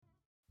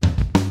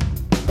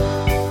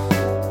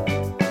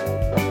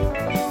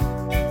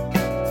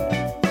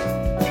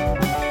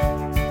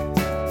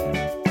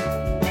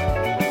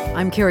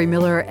I'm Kerri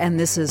Miller, and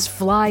this is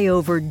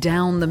Flyover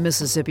Down the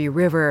Mississippi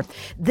River.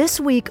 This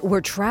week, we're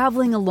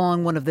traveling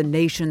along one of the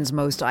nation's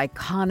most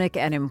iconic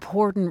and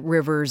important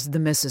rivers, the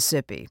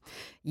Mississippi.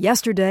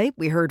 Yesterday,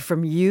 we heard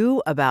from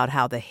you about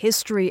how the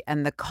history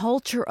and the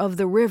culture of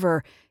the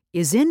river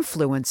is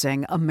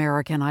influencing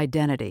American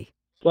identity.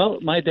 Well,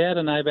 my dad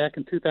and I, back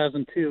in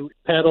 2002,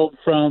 paddled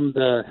from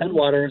the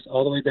headwaters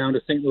all the way down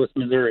to St. Louis,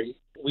 Missouri.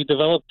 We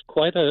developed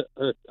quite a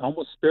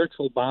almost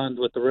spiritual bond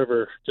with the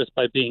river just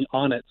by being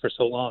on it for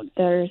so long.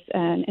 There's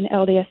an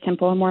LDS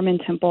temple, a Mormon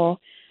temple,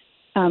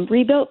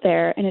 rebuilt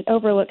there, and it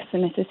overlooks the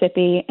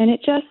Mississippi, and it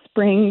just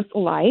brings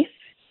life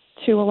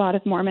to a lot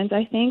of Mormons,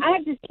 I think. I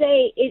have to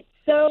say, it's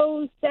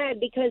so sad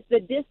because the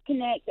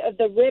disconnect of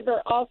the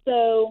river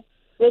also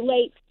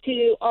relates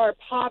to our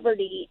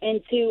poverty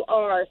and to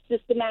our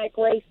systematic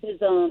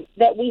racism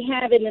that we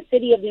have in the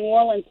city of New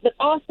Orleans, but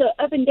also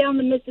up and down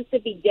the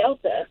Mississippi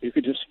Delta. You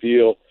could just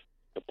feel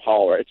the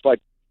power. It's like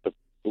the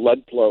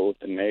blood flow of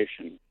the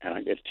nation, and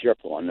I get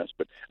tearful on this,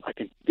 but I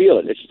can feel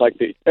it. It's like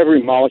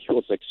every molecule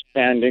is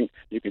expanding.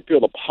 You can feel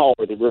the power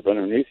of the river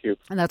underneath you.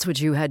 And that's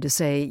what you had to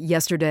say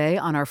yesterday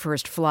on our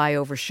first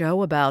Flyover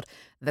show about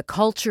the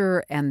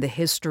culture and the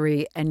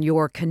history and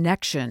your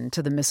connection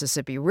to the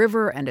Mississippi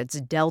River and its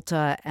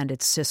delta and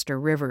its sister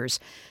rivers.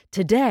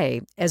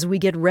 Today, as we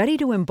get ready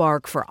to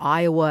embark for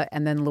Iowa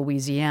and then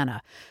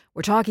Louisiana,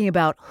 we're talking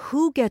about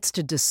who gets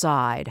to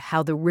decide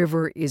how the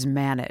river is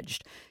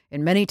managed.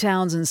 In many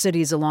towns and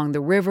cities along the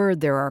river,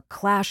 there are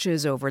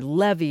clashes over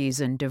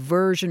levees and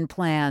diversion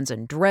plans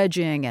and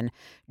dredging and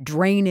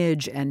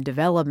drainage and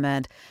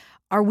development.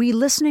 Are we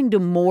listening to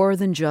more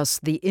than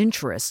just the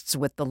interests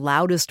with the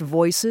loudest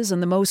voices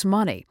and the most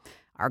money?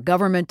 Are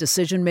government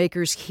decision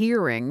makers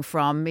hearing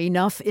from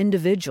enough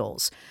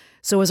individuals?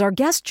 So as our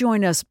guests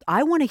join us,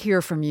 I want to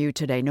hear from you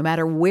today, no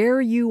matter where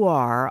you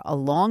are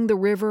along the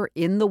river,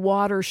 in the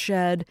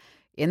watershed,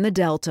 in the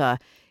delta,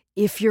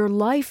 if your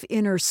life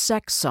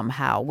intersects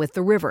somehow with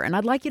the river. And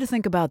I'd like you to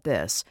think about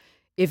this.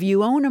 If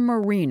you own a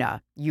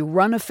marina, you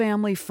run a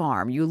family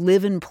farm, you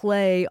live and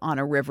play on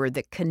a river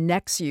that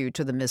connects you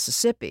to the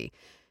Mississippi,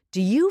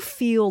 do you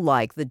feel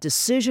like the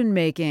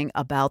decision-making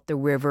about the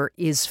river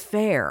is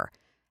fair?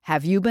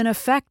 Have you been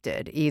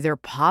affected, either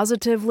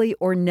positively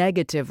or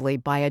negatively,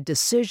 by a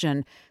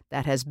decision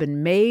that has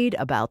been made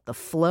about the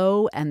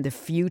flow and the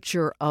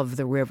future of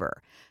the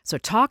river? So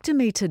talk to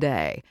me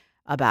today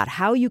about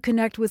how you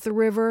connect with the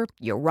river.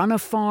 You run a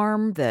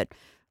farm that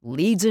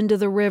leads into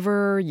the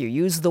river, you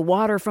use the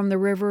water from the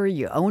river,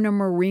 you own a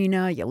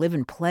marina, you live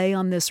and play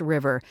on this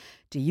river.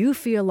 Do you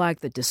feel like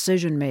the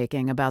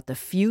decision-making about the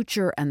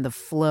future and the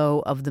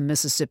flow of the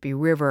Mississippi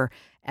River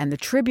and the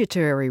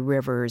tributary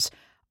rivers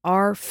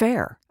are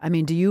fair? I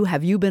mean,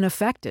 have you been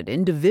affected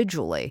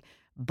individually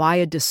by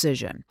a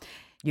decision?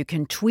 You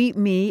can tweet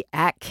me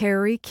at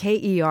Kerri,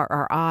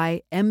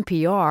 Kerri,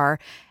 MPR,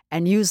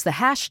 and use the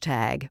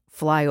hashtag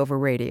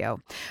 #FlyoverRadio.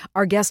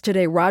 Our guest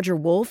today, Roger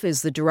Wolf,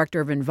 is the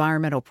Director of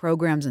Environmental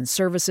Programs and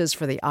Services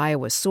for the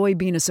Iowa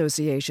Soybean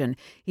Association.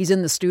 He's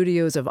in the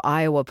studios of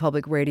Iowa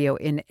Public Radio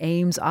in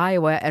Ames,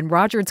 Iowa. And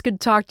Roger, it's good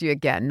to talk to you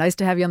again. Nice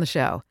to have you on the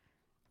show.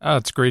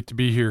 It's great to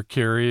be here,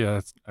 Kerri.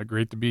 It's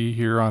great to be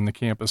here on the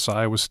campus,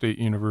 Iowa State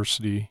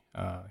University,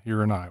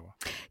 here in Iowa.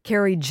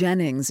 Carrie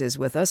Jennings is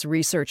with us,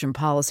 Research and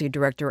Policy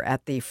Director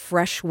at the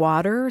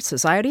Freshwater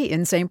Society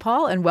in St.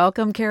 Paul. And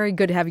welcome, Carrie.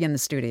 Good to have you in the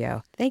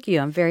studio. Thank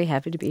you. I'm very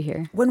happy to be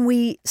here. When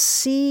we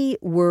see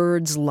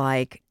words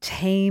like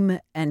tame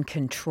and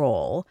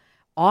control,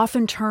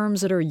 often terms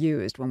that are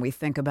used when we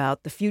think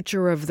about the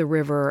future of the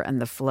river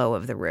and the flow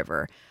of the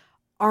river,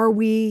 are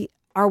we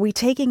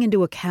taking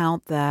into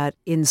account that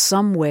in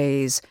some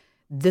ways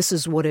this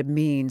is what it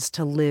means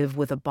to live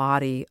with a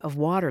body of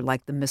water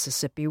like the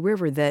Mississippi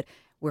River, that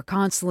we're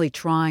constantly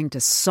trying to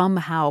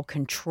somehow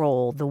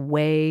control the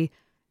way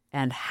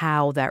and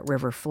how that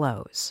river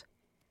flows?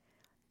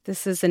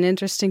 This is an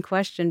interesting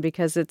question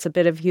because it's a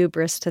bit of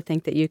hubris to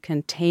think that you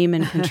can tame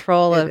and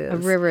control a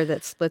river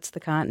that splits the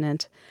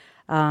continent.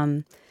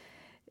 The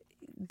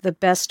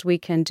best we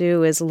can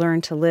do is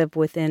learn to live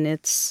within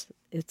its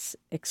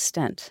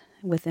extent,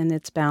 within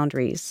its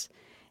boundaries,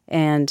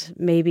 and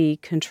maybe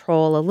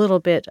control a little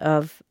bit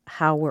of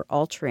how we're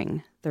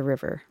altering the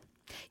river.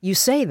 You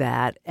say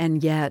that,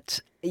 and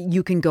yet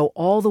you can go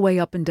all the way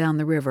up and down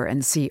the river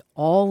and see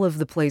all of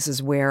the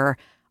places where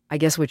I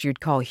guess what you'd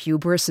call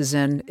hubris is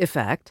in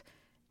effect,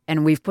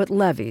 and we've put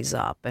levees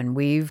up, and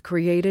we've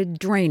created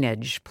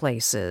drainage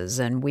places,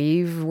 and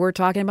we're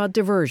talking about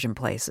diversion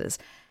places.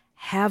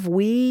 Have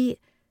we,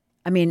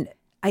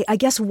 I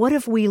guess, what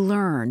have we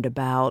learned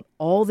about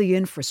all the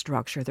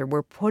infrastructure that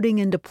we're putting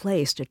into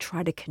place to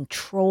try to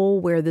control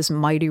where this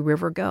mighty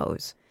river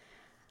goes?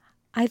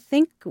 I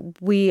think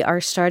we are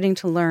starting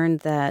to learn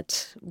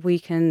that we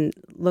can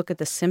look at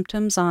the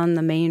symptoms on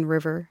the main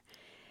river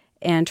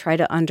and try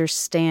to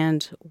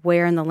understand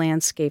where in the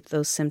landscape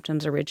those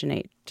symptoms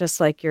originate. Just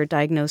like you're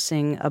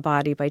diagnosing a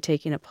body by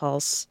taking a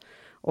pulse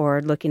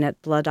or looking at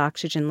blood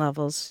oxygen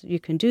levels, you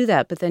can do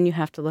that, but then you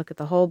have to look at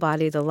the whole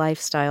body, the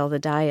lifestyle, the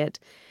diet,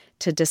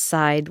 to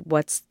decide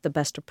what's the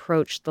best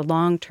approach, the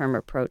long-term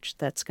approach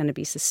that's going to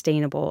be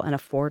sustainable and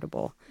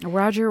affordable.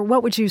 Roger,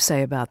 what would you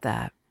say about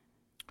that?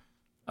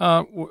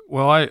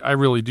 Well, I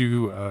really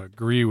do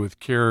agree with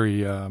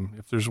Kerri.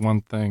 If there's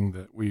one thing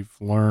that we've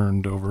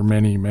learned over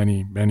many,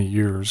 many, many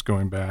years,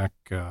 going back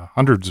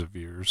hundreds of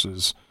years,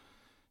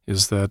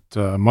 is that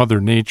Mother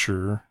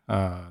Nature,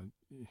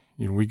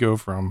 we go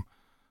from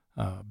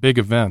big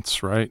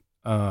events, right?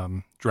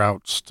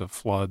 Droughts to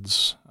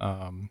floods,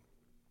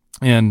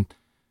 and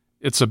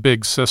it's a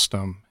big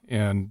system,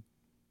 and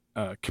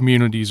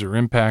communities are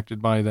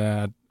impacted by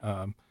that.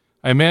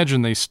 I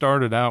imagine they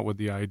started out with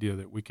the idea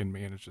that we can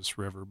manage this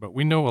river, but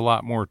we know a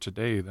lot more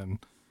today than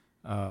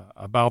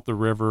about the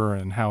river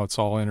and how it's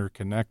all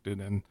interconnected.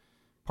 And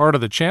part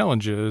of the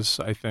challenge is,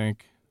 I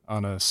think,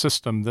 on a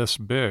system this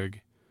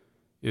big,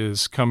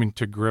 is coming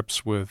to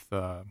grips with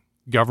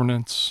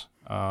governance.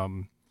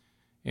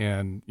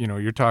 And,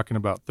 you're talking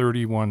about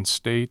 31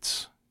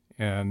 states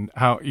and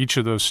how each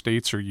of those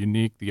states are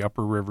unique. The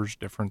upper river's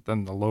different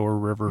than the lower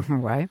river.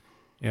 Right.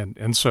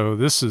 And so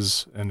this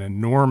is an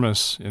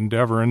enormous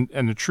endeavor. And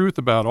the truth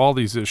about all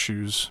these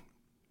issues,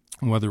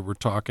 whether we're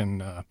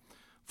talking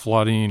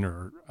flooding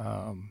or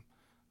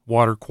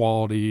water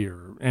quality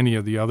or any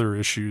of the other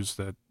issues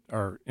that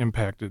are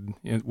impacted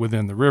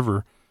within the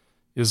river,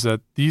 is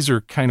that these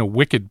are kind of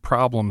wicked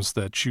problems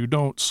that you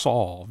don't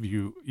solve.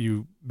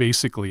 You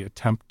basically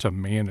attempt to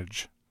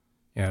manage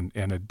and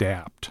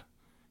adapt.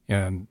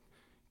 And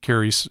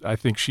Kerri, I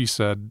think she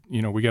said,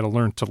 we got to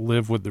learn to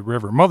live with the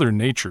river. Mother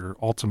Nature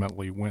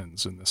ultimately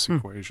wins in this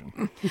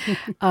equation.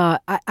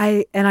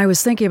 I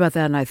was thinking about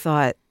that, and I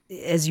thought,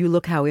 as you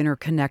look how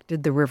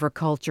interconnected the river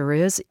culture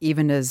is,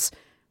 even as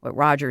what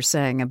Roger's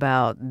saying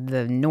about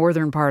the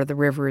northern part of the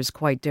river is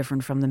quite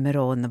different from the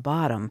middle and the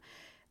bottom.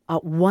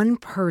 One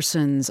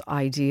person's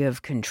idea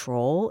of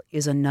control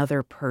is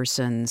another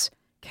person's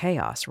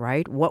chaos,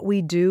 right? What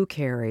we do,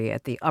 Kerri,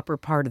 at the upper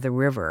part of the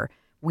river,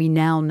 we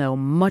now know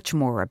much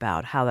more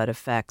about how that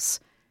affects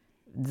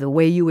the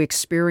way you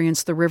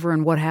experience the river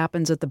and what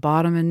happens at the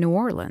bottom in New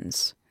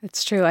Orleans.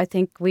 It's true. I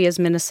think we as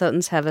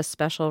Minnesotans have a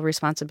special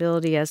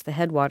responsibility as the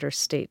headwaters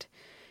state,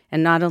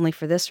 and not only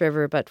for this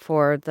river, but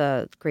for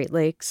the Great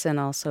Lakes and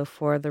also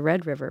for the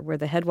Red River. We're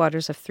the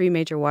headwaters of 3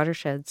 major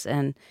watersheds,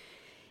 and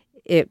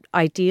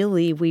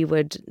ideally, we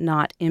would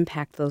not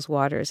impact those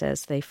waters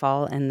as they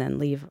fall and then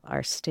leave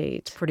our state.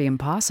 It's pretty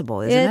impossible,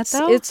 isn't it,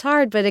 though? It's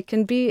hard, but it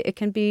can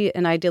be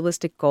an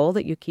idealistic goal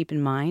that you keep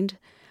in mind.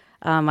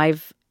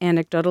 I've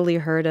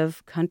anecdotally heard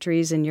of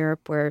countries in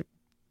Europe where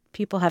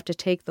people have to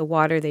take the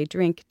water they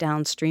drink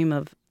downstream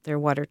of their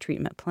water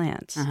treatment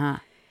plants. Uh-huh.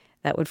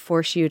 That would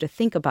force you to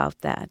think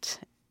about that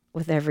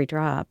with every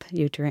drop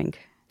you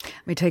drink.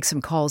 Let me take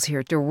some calls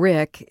here to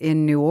Rick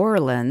in New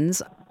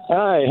Orleans.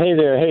 Hi, hey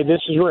there. Hey,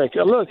 this is Rick.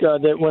 Look,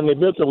 when they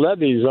built the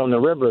levees on the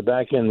river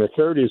back in the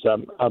 30s,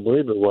 I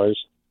believe it was,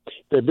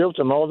 they built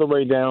them all the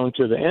way down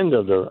to the end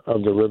of the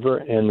river,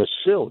 and the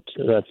silt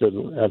that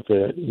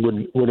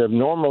would have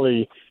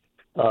normally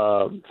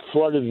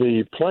flooded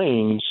the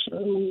plains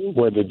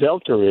where the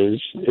delta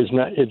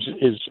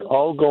is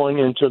all going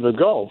into the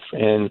Gulf,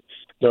 and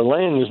the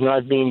land is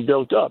not being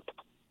built up.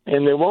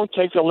 And they won't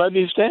take the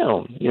levees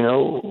down,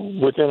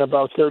 within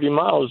about 30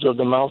 miles of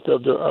the mouth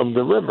of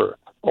the river.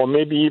 Or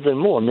maybe even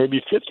more,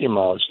 maybe 50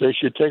 miles. They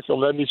should take the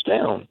levees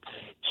down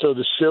so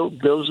the silt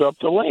builds up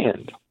the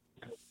land.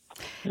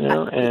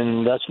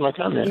 And that's my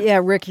comment. Yeah,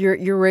 Rick,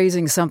 you're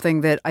raising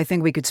something that I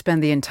think we could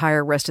spend the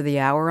entire rest of the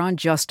hour on,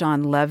 just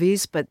on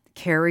levees. But,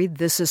 Kerri,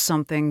 this is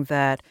something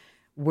that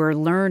we're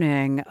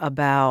learning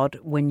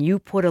about. When you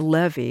put a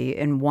levee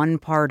in one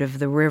part of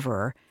the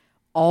river,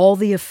 all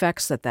the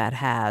effects that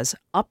has,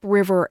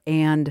 upriver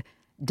and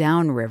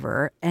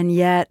downriver, and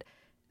yet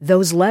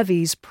those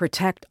levees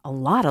protect a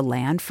lot of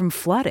land from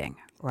flooding,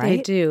 right?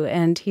 They do,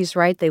 and he's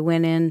right. They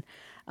went in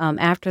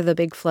after the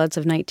big floods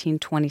of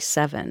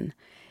 1927,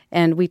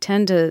 and we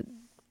tend to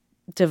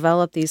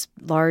develop these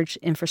large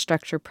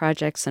infrastructure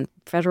projects and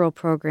federal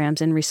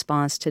programs in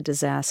response to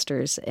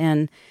disasters,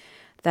 and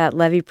that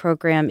levee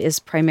program is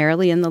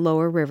primarily in the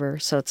lower river,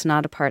 so it's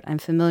not a part I'm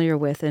familiar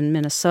with. In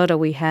Minnesota,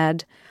 we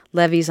had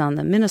levees on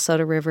the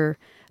Minnesota River,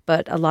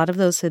 but a lot of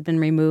those had been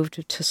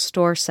removed to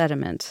store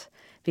sediment,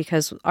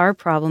 because our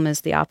problem is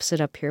the opposite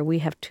up here. We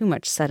have too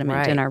much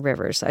sediment in our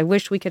rivers. I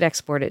wish we could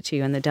export it to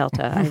you in the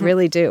Delta. I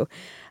really do.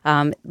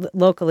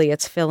 Locally,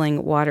 it's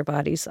filling water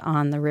bodies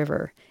on the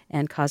river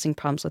and causing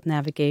problems with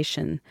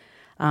navigation.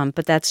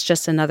 But that's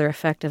just another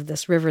effect of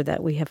this river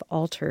that we have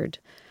altered.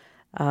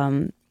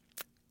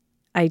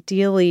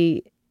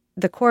 Ideally,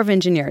 the Corps of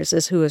Engineers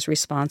is who is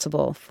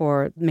responsible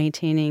for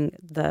maintaining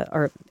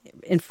or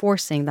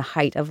enforcing the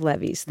height of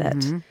levees that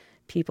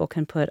people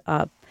can put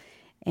up.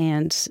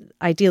 And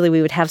ideally,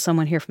 we would have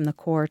someone here from the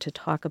Corps to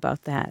talk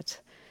about that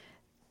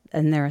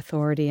and their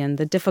authority and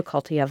the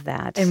difficulty of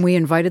that. And we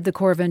invited the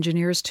Corps of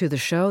Engineers to the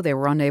show. They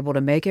were unable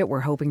to make it.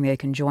 We're hoping they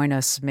can join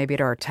us maybe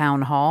at our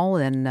town hall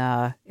in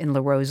La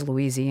Rose,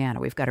 Louisiana.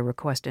 We've got a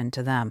request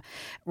into them.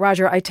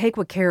 Roger, I take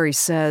what Kerri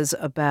says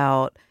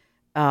about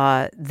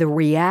the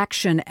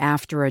reaction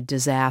after a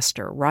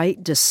disaster,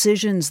 right?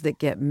 Decisions that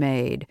get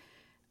made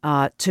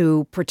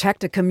to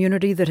protect a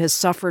community that has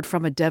suffered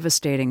from a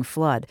devastating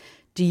flood.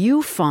 Do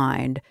you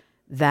find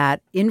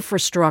that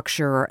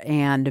infrastructure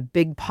and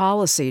big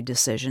policy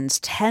decisions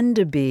tend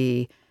to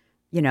be,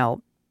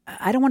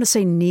 I don't want to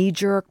say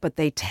knee-jerk, but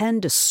they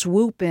tend to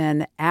swoop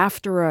in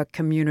after a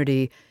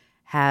community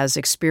has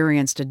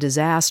experienced a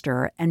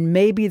disaster, and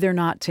maybe they're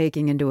not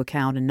taking into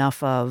account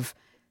enough of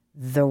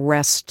the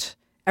rest,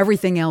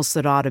 everything else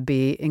that ought to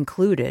be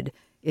included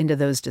into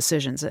those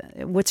decisions?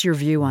 What's your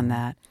view on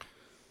that?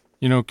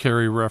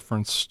 Kerri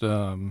referenced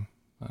the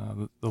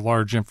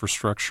large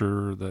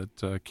infrastructure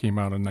that came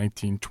out in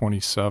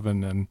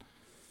 1927,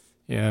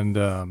 and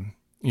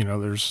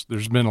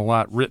there's been a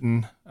lot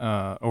written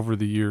over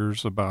the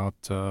years about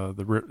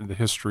the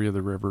history of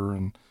the river,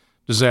 and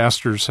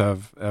disasters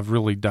have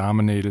really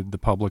dominated the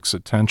public's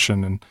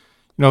attention. And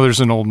there's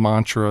an old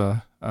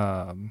mantra,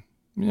 and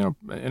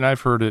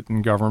I've heard it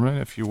in government,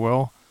 if you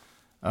will,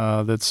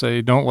 that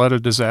say, "Don't let a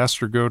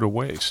disaster go to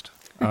waste,"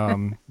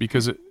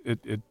 because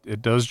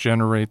it does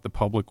generate the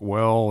public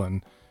well,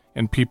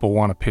 and people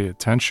want to pay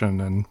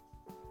attention. And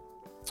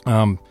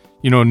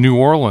New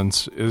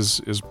Orleans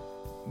is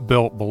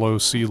built below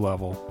sea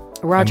level.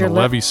 Roger,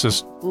 levee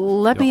system.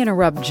 Let me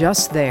interrupt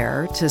just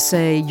there to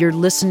say you're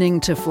listening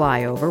to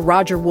Flyover.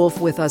 Roger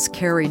Wolf with us,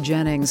 Carrie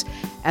Jennings,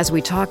 as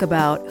we talk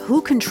about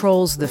who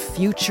controls the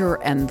future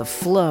and the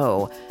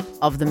flow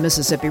of the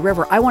Mississippi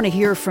River. I want to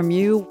hear from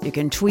you. You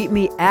can tweet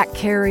me at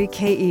Kerri,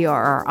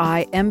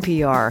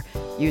 KERRI-MPR.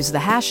 Use the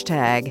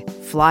hashtag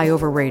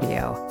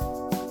FlyoverRadio.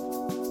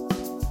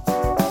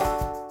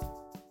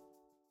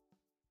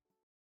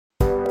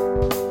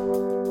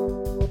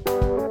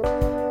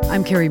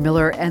 I'm Kerri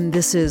Miller, and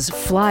this is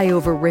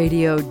Flyover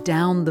Radio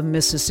down the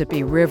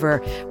Mississippi River.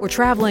 We're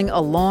traveling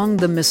along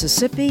the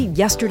Mississippi.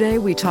 Yesterday,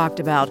 we talked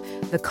about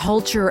the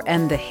culture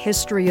and the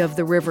history of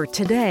the river.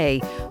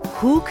 Today,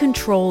 who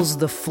controls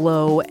the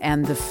flow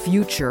and the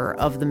future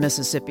of the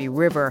Mississippi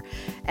River?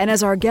 And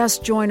as our guests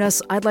join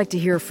us, I'd like to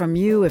hear from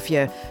you. If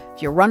you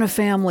run a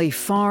family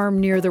farm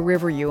near the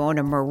river, you own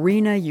a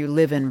marina, you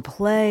live and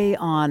play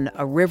on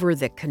a river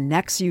that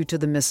connects you to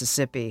the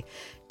Mississippi,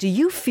 do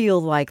you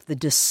feel like the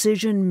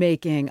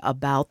decision-making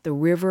about the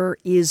river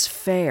is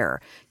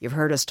fair? You've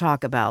heard us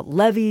talk about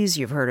levees.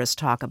 You've heard us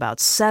talk about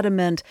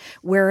sediment.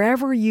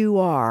 Wherever you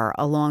are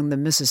along the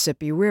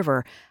Mississippi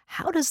River,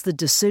 how does the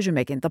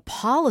decision-making, the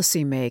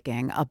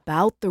policy-making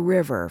about the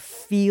river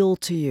feel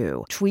to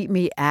you? Tweet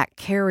me at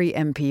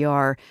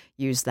KerriMPR.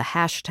 Use the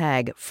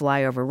hashtag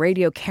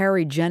FlyoverRadio.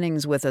 Carrie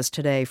Jennings with us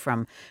today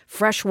from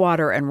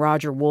Freshwater, and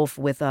Roger Wolf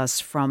with us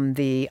from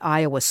the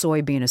Iowa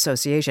Soybean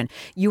Association.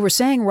 You were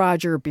saying,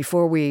 Roger,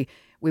 before we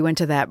went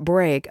to that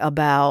break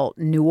about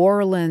New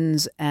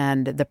Orleans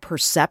and the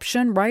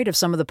perception, right, of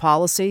some of the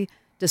policy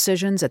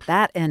decisions at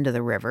that end of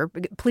the river.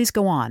 Please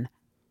go on.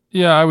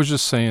 Yeah, I was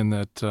just saying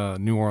that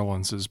New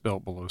Orleans is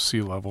built below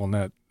sea level, and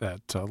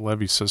that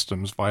levee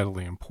system is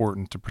vitally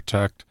important to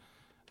protect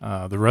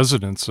the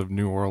residents of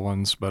New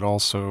Orleans, but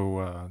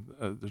also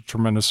the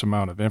tremendous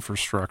amount of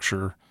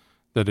infrastructure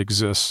that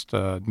exists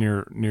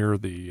near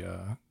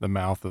the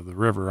mouth of the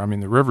river. I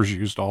mean, the river's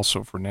used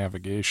also for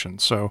navigation,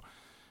 so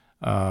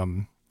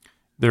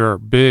there are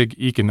big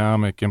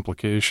economic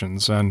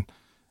implications. And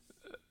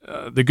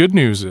the good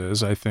news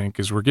is, I think,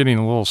 is we're getting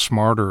a little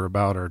smarter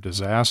about our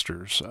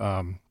disasters.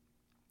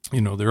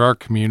 There are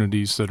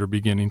communities that are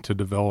beginning to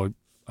develop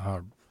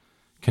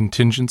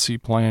contingency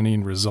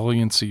planning,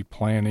 resiliency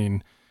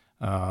planning.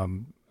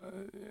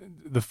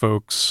 The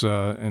folks,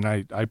 and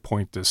I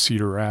point to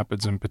Cedar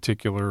Rapids in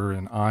particular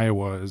in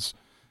Iowa, is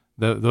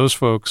those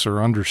folks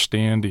are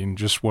understanding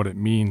just what it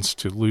means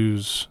to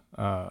lose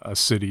a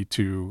city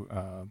to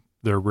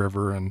their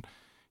river,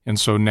 and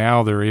so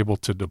now they're able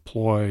to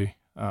deploy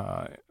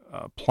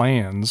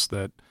plans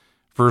that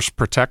first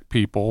protect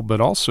people,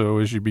 but also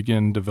as you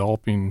begin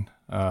developing,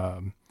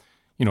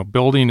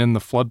 building in the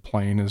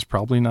floodplain is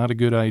probably not a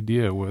good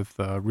idea with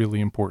really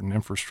important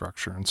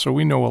infrastructure. And so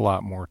we know a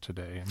lot more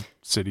today, and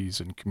cities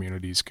and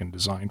communities can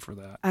design for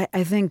that.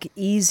 I think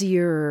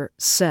easier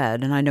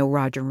said, and I know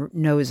Roger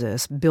knows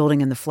this,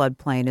 building in the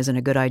floodplain isn't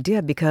a good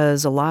idea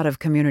because a lot of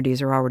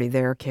communities are already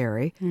there,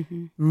 Kerri.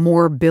 Mm-hmm.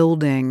 More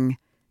building,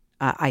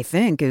 I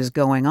think, is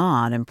going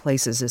on in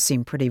places that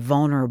seem pretty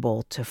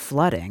vulnerable to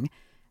flooding.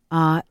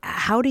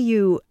 How do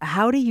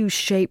you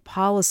shape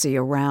policy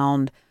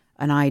around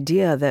an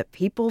idea that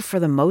people, for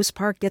the most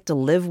part, get to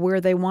live where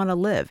they want to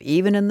live,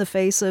 even in the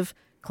face of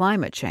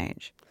climate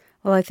change?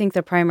 Well, I think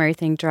the primary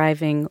thing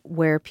driving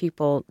where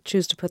people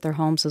choose to put their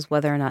homes is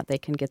whether or not they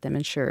can get them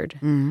insured.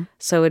 Mm-hmm.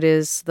 So it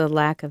is the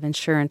lack of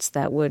insurance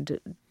that would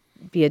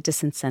be a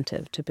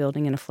disincentive to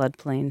building in a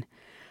floodplain.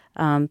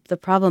 The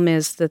problem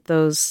is that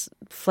those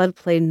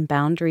floodplain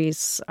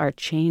boundaries are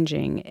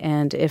changing,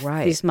 and if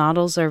these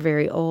models are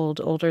very old,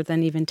 older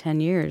than even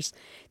 10 years,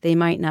 they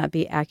might not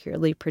be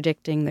accurately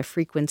predicting the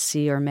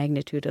frequency or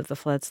magnitude of the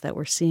floods that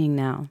we're seeing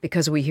now.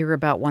 Because we hear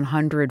about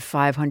 100,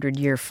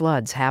 500-year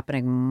floods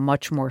happening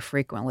much more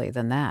frequently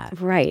than that.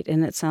 Right,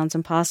 and it sounds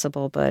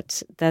impossible,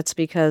 but that's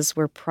because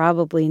we're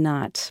probably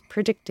not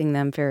predicting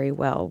them very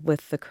well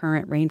with the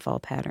current rainfall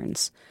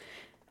patterns.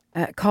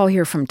 Call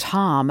here from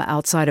Tom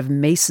outside of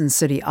Mason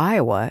City,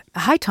 Iowa.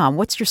 Hi, Tom.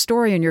 What's your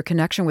story and your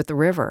connection with the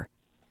river?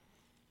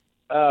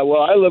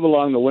 Well, I live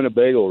along the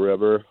Winnebago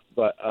River,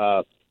 but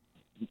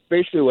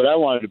basically what I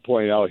wanted to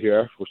point out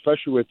here,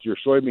 especially with your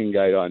soybean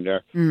guide on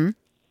there,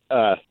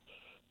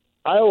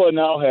 Iowa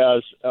now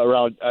has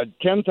around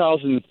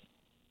 10,000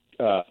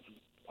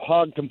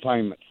 hog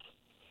confinements.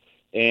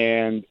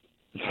 And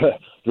the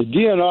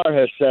DNR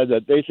has said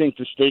that they think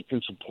the state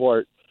can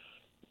support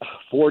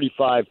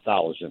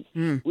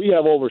 45,000. We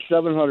have over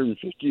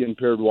 750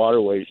 impaired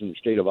waterways in the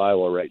state of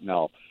Iowa right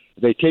now.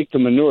 They take the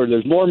manure.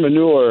 There's more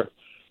manure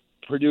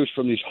produced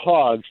from these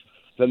hogs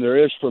than there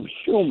is from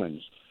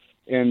humans.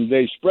 And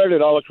they spread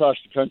it all across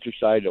the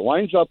countryside. It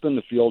winds up in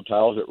the field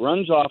tiles. It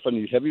runs off on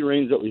these heavy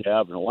rains that we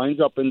have, and it winds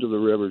up into the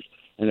rivers,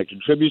 and it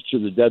contributes to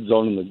the dead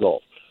zone in the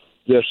Gulf.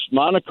 This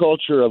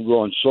monoculture of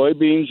growing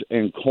soybeans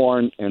and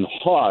corn and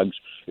hogs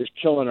is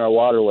killing our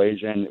waterways,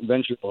 and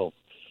eventually,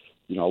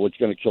 what's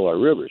going to kill our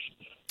rivers.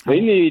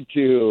 They need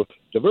to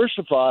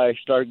diversify,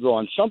 start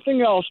growing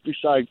something else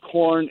besides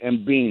corn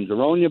and beans,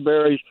 aronia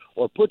berries,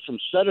 or put some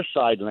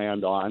set-aside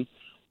land on.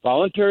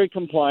 Voluntary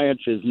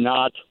compliance is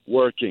not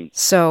working.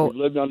 So we've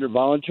lived under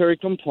voluntary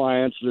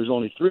compliance. There's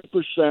only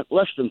 3%,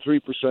 less than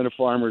 3% of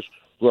farmers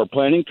who are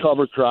planting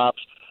cover crops.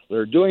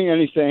 They're doing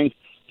anything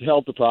to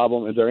help the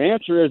problem, and their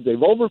answer is they've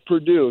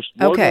overproduced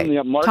more than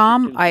the market.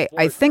 Tom,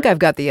 I think I've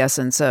got the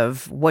essence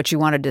of what you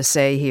wanted to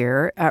say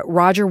here.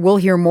 Roger, we'll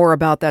hear more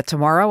about that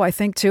tomorrow, I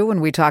think, too, when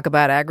we talk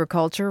about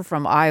agriculture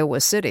from Iowa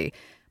City.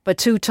 But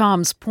to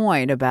Tom's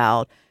point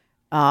about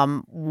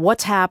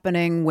what's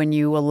happening when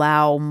you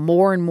allow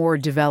more and more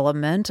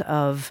development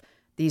of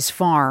these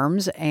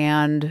farms,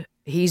 and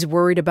he's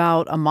worried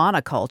about a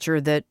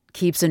monoculture that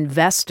keeps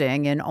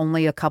investing in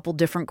only a couple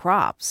different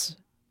crops.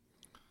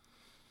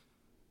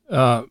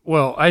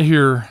 Well, I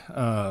hear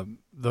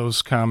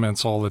those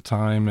comments all the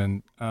time,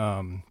 and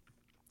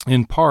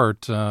in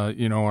part,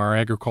 our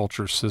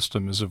agriculture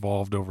system has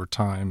evolved over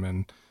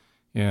time,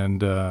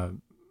 and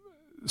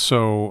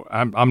so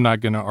I'm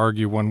not going to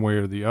argue one way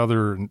or the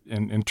other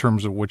in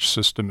terms of which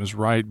system is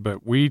right,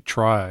 but we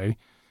try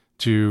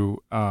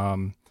to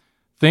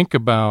think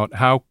about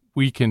how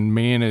we can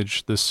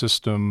manage the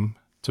system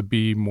to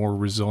be more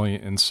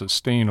resilient and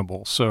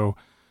sustainable. So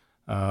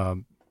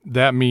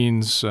that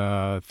means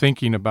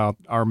thinking about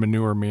our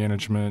manure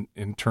management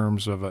in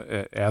terms of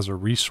as a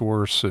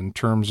resource, in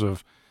terms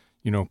of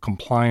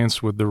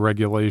compliance with the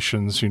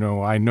regulations.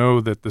 I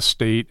know that the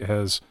state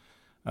has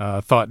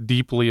thought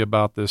deeply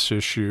about this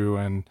issue,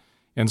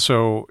 and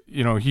so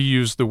he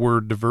used the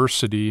word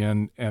diversity,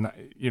 and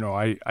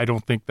I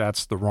don't think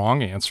that's the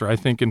wrong answer. I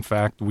think in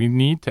fact we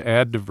need to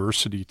add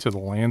diversity to the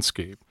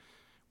landscape.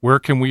 Where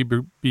can we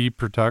be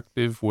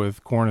productive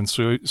with corn and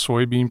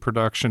soybean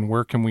production?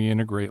 Where can we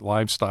integrate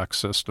livestock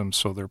systems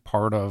so they're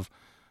part of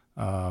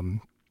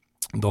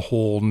the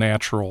whole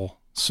natural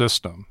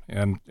system?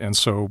 And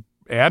so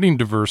adding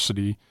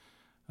diversity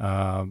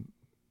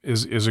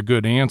is a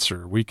good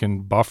answer. We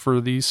can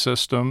buffer these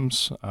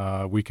systems.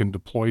 We can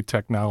deploy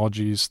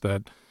technologies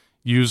that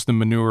use the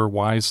manure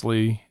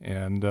wisely,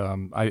 and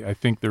I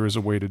think there is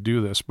a way to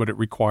do this, but it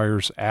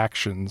requires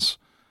actions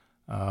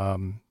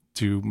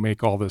to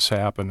make all this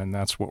happen, and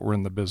that's what we're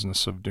in the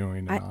business of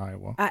doing in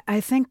Iowa. I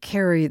think,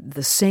 Kerri,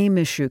 the same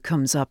issue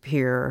comes up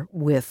here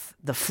with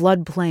the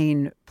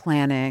floodplain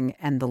planning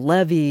and the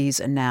levees,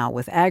 and now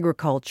with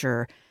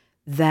agriculture,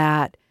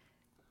 that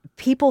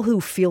people who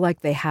feel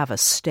like they have a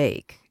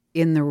stake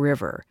in the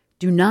river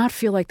do not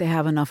feel like they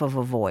have enough of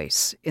a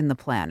voice in the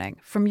planning.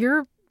 From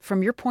your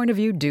point of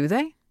view, do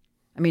they?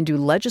 I mean, do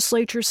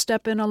legislatures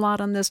step in a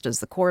lot on this? Does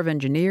the Corps of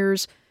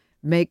Engineers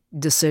make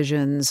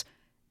decisions?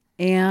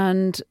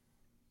 And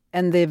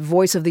the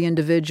voice of the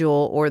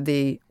individual or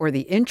the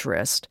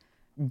interest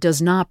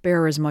does not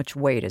bear as much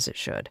weight as it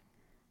should.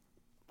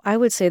 I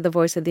would say the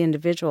voice of the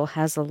individual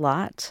has a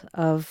lot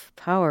of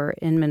power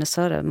in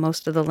Minnesota.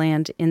 Most of the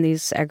land in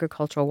these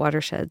agricultural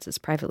watersheds is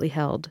privately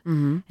held.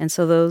 Mm-hmm. And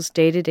so those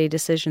day-to-day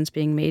decisions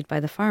being made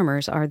by the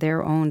farmers are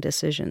their own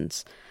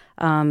decisions.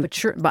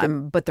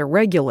 But they're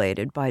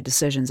regulated by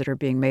decisions that are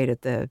being made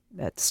at the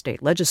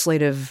state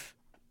legislative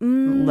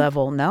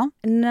level, no?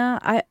 No,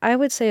 I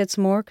would say it's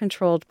more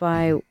controlled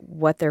by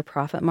what their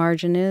profit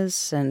margin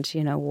is and,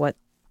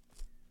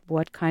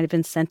 what kind of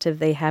incentive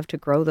they have to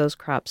grow those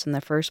crops in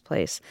the first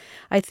place.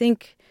 I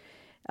think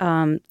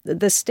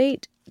the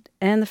state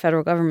and the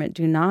federal government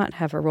do not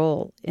have a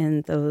role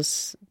in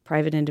those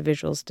private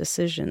individuals'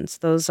 decisions.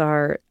 Those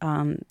are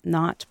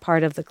not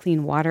part of the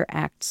Clean Water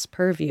Act's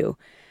purview.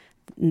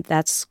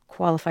 that's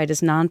qualified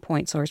as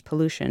non-point source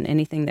pollution,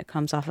 anything that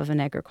comes off of an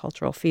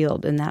agricultural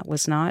field, and that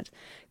was not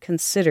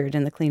considered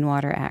in the Clean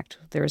Water Act.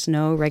 There is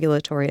no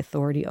regulatory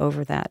authority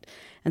over that.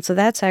 And so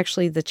that's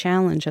actually the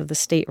challenge of the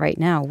state right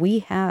now. We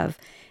have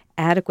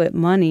adequate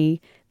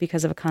money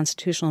because of a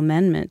constitutional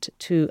amendment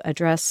to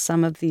address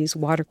some of these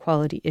water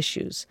quality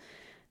issues.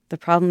 The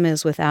problem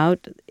is,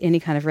 without any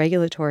kind of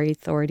regulatory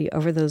authority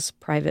over those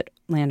private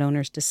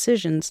landowners'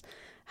 decisions,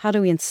 how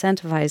do we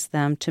incentivize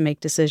them to make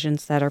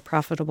decisions that are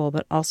profitable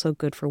but also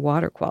good for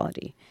water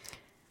quality?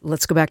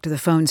 Let's go back to the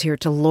phones here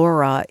to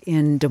Laura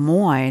in Des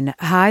Moines.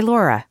 Hi,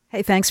 Laura.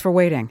 Hey, thanks for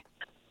waiting.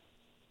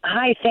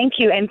 Hi, thank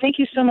you. And thank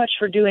you so much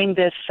for doing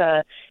this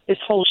this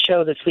whole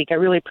show this week. I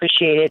really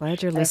appreciate it.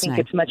 Glad you're listening. I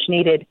think it's much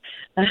needed.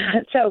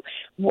 So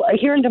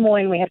here in Des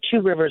Moines, we have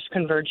two rivers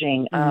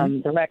converging,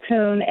 the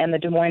Raccoon and the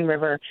Des Moines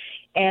River.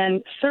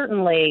 And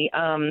certainly,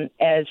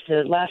 as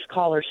the last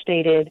caller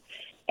stated,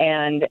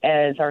 and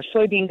as our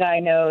soybean guy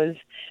knows,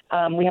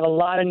 we have a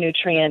lot of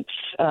nutrients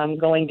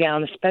going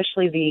down,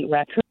 especially the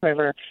Raccoon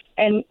River.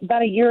 And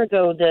about a year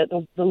ago,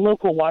 the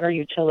local water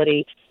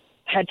utility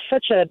had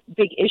such a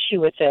big issue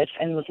with this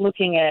and was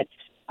looking at,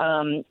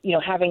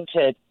 having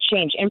to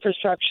change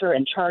infrastructure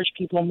and charge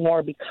people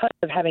more because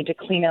of having to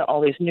clean out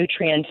all these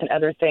nutrients and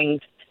other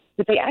things,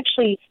 that they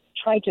actually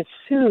tried to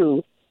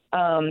sue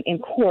in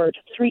court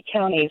 3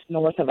 counties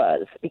north of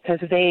us because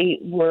they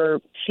were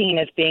seen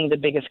as being the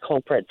biggest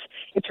culprits.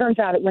 It turns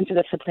out it went to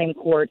the Supreme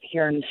Court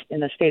here in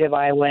the state of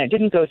Iowa, and it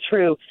didn't go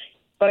through.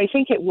 But I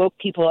think it woke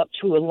people up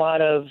to a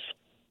lot of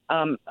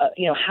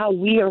how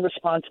we are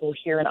responsible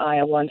here in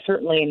Iowa and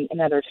certainly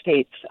in other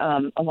states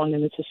along the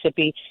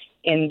Mississippi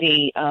in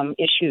the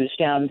issues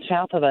down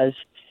south of us.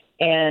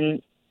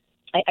 And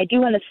I do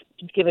want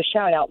to give a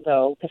shout out,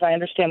 though, because I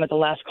understand what the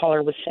last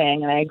caller was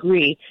saying, and I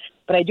agree.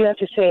 But I do have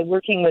to say,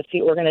 working with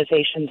the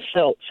organization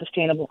SILT,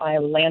 Sustainable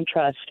Iowa Land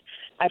Trust,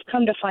 I've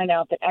come to find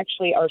out that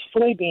actually our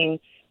soybean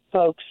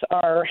folks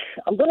are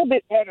a little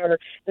bit better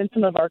than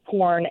some of our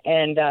corn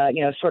and,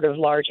 sort of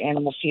large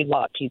animal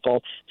feedlot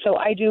people. So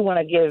I do want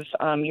to give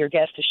your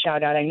guest a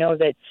shout out. I know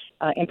that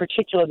in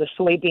particular the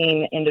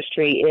soybean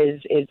industry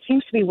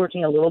seems to be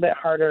working a little bit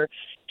harder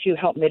to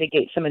help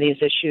mitigate some of these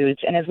issues.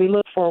 And as we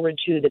look forward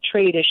to the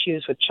trade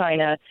issues with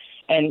China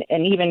and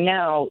even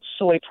now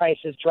soy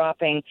prices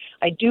dropping,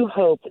 I do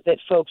hope that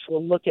folks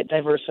will look at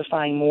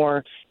diversifying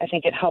more. I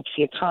think it helps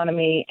the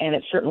economy and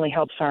it certainly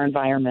helps our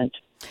environment.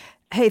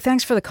 Hey,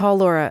 thanks for the call,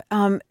 Laura.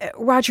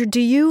 Roger,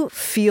 do you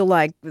feel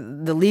like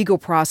the legal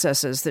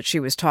processes that she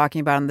was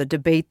talking about and the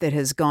debate that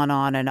has gone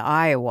on in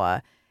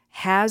Iowa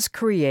has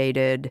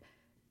created,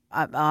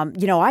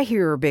 I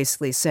hear her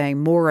basically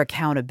saying more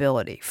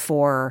accountability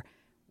for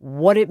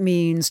what it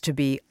means to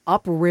be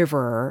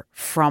upriver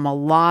from a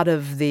lot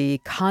of the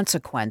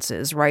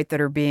consequences, right, that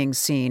are being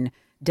seen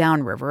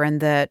downriver, and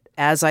that,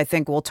 as I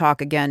think we'll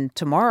talk again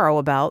tomorrow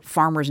about,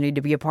 farmers need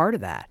to be a part of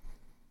that?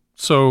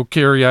 So,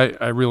 Kerri,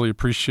 I really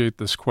appreciate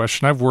this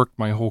question. I've worked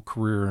my whole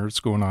career, it's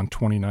going on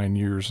 29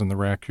 years in the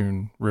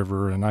Raccoon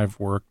River, and I've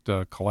worked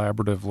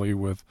collaboratively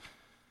with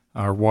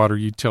our water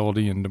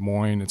utility in Des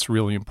Moines. It's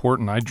really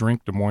important. I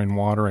drink Des Moines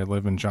water. I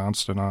live in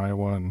Johnston,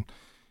 Iowa,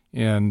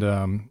 and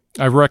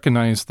I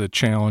recognize the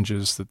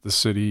challenges that the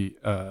city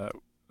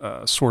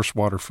source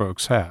water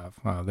folks have.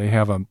 They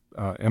have a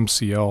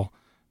MCL,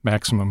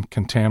 maximum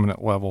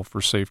contaminant level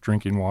for safe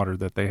drinking water,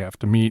 that they have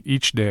to meet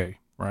each day,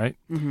 right?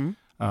 Mm-hmm.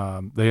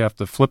 They have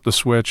to flip the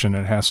switch, and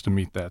it has to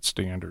meet that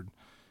standard.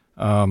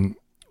 One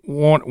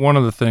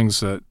of the things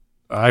that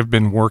I've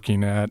been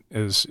working at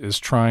is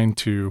trying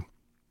to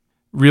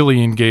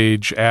really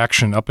engage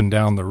action up and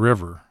down the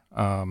river.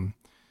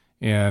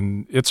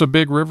 And it's a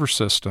big river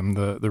system.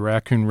 The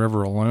Raccoon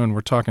River alone,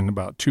 we're talking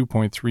about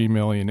 2.3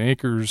 million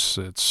acres.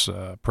 It's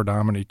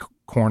predominantly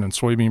corn and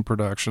soybean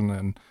production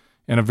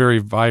and a very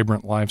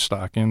vibrant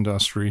livestock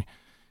industry.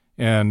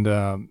 And,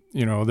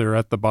 they're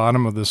at the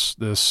bottom of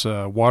this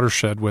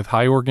watershed with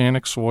high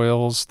organic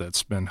soils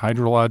that's been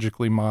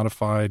hydrologically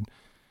modified.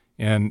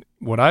 And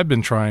what I've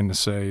been trying to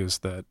say is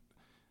that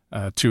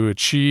to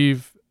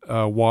achieve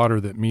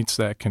water that meets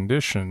that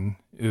condition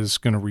is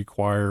going to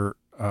require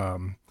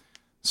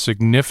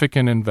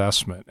significant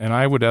investment. And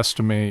I would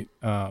estimate,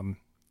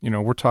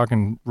 we're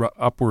talking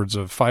upwards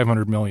of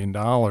 $500 million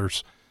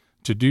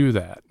to do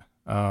that.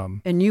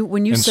 And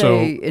when you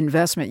say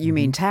investment, you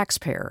mean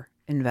taxpayer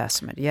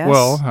investment, yes?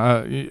 Well,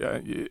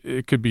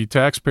 it could be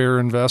taxpayer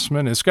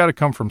investment. It's got to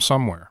come from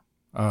somewhere.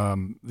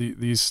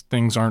 These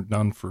things aren't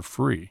done for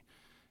free.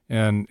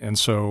 And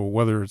so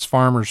whether it's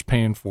farmers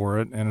paying for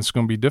it, and it's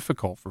going to be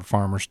difficult for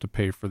farmers to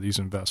pay for these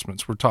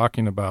investments, we're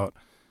talking about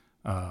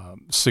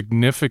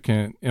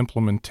significant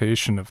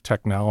implementation of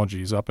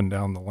technologies up and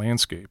down the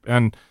landscape.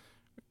 And,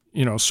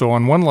 so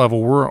on one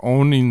level, we're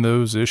owning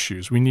those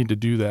issues. We need to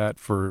do that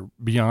for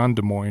beyond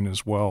Des Moines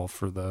as well,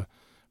 for the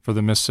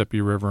Mississippi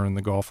River and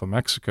the Gulf of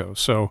Mexico.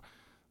 So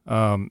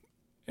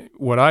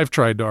what I've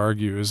tried to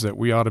argue is that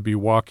we ought to be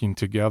walking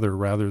together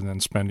rather than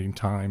spending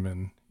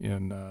time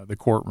in the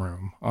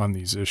courtroom on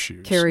these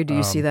issues. Kerri, do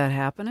you see that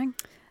happening?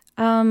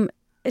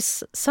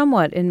 It's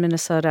somewhat in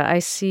Minnesota. I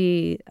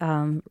see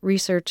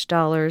research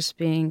dollars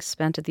being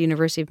spent at the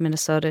University of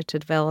Minnesota to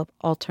develop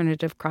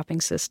alternative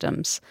cropping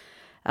systems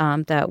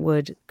that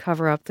would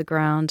cover up the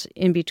ground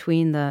in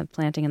between the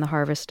planting and the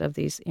harvest of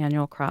these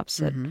annual crops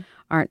that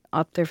aren't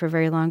up there for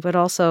very long, but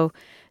also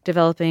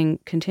developing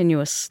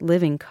continuous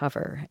living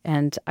cover.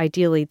 And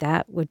ideally,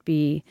 that would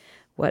be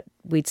what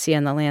we'd see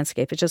on the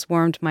landscape. It just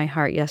warmed my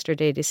heart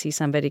yesterday to see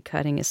somebody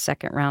cutting a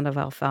second round of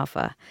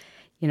alfalfa.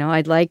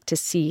 I'd like to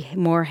see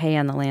more hay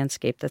on the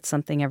landscape. That's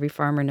something every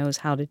farmer knows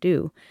how to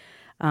do.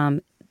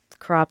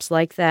 Crops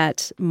like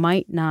that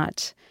might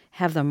not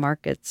have the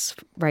markets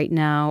right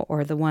now,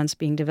 or the ones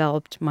being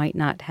developed might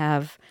not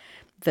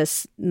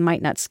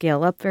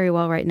scale up very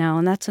well right now.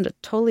 And that's a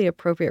totally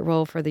appropriate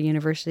role for the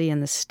university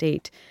and the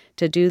state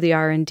to do the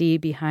R&D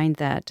behind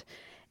that.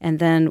 And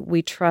then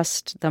we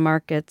trust the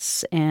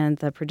markets and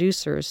the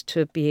producers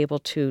to be able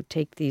to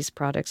take these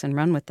products and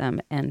run with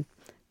them. And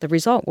the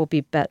result will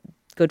be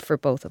good for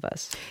both of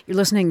us. You're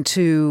listening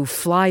to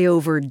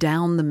Flyover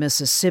Down the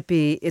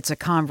Mississippi. It's a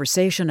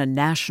conversation, a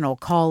national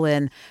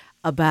call-in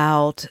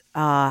about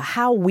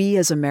how we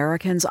as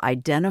Americans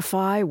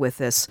identify with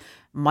this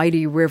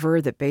mighty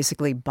river that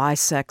basically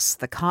bisects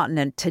the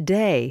continent.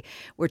 Today,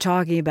 we're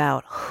talking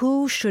about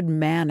who should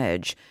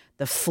manage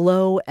the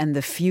flow and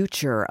the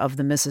future of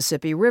the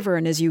Mississippi River.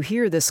 And as you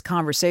hear, this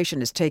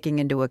conversation is taking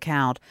into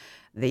account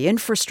the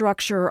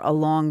infrastructure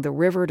along the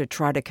river to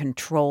try to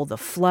control the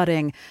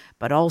flooding,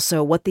 but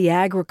also what the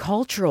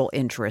agricultural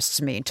interests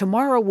mean.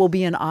 Tomorrow we'll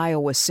be in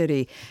Iowa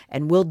City,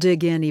 and we'll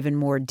dig in even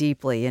more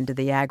deeply into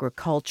the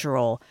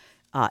agricultural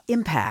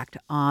impact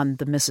on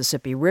the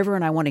Mississippi River.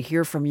 And I want to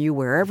hear from you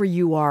wherever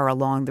you are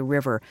along the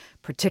river,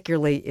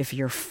 particularly if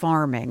you're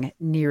farming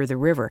near the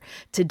river.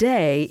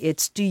 Today,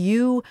 it's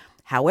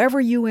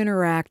however you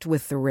interact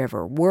with the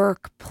river,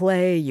 work,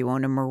 play, you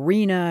own a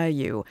marina,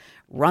 you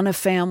run a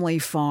family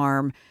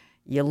farm,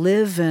 you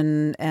live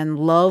and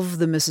love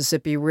the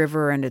Mississippi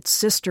River and its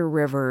sister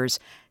rivers.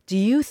 Do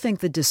you think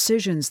the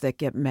decisions that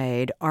get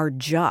made are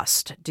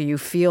just? Do you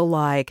feel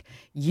like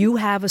you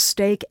have a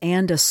stake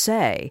and a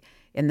say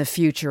in the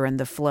future and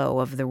the flow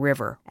of the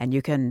river? And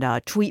you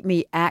can tweet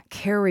me at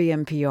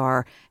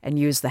KerriMPR and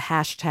use the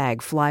hashtag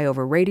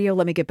FlyoverRadio.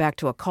 Let me get back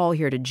to a call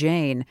here to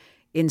Jane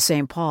in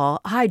St. Paul.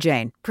 Hi,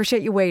 Jane.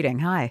 Appreciate you waiting.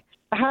 Hi.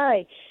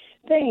 Hi.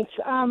 Thanks.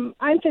 I'm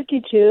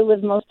 52,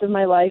 lived most of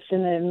my life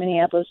in the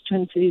Minneapolis,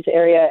 Twin Cities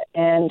area,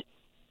 and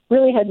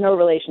really had no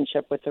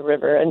relationship with the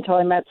river until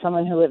I met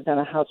someone who lived on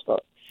a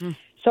houseboat.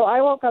 So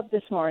I woke up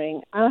this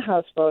morning on a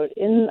houseboat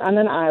on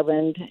an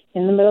island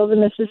in the middle of the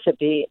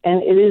Mississippi,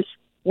 and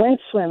went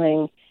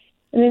swimming,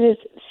 and it is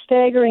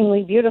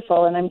staggeringly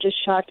beautiful, and I'm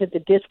just shocked at the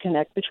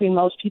disconnect between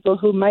most people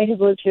who might have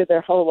lived here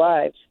their whole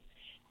lives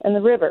and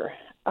the river.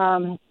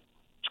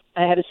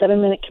 I had a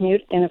 7-minute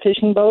commute in a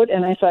fishing boat,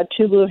 and I saw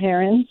 2 blue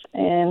herons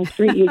and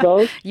 3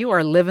 eagles. You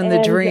are living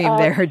the dream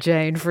there,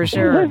 Jane, for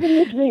sure. Living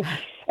the dream.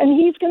 And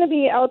he's going to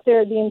be out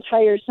there the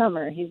entire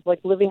summer. He's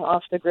like living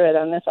off the grid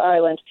on this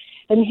island.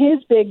 And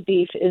his big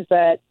beef is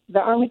that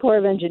the Army Corps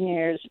of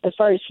Engineers, as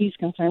far as he's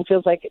concerned,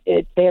 feels like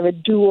they have a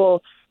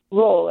dual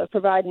role of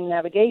providing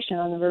navigation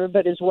on the river,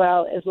 but as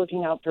well as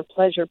looking out for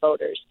pleasure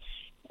boaters.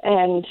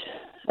 And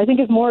I think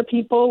if more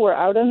people were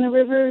out on the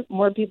river,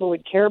 more people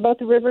would care about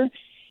the river.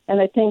 And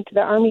I think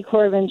the Army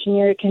Corps of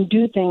Engineers can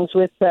do things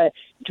with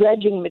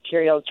dredging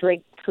material to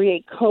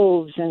create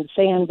coves and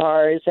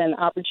sandbars and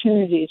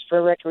opportunities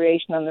for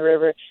recreation on the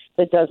river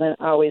that doesn't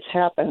always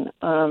happen.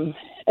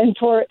 And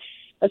for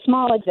a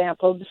small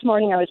example, this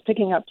morning I was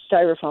picking up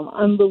styrofoam,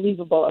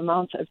 unbelievable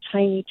amounts of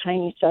tiny,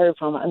 tiny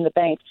styrofoam on the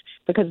banks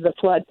because the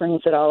flood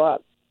brings it all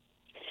up.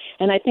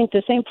 And I think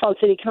the St. Paul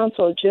City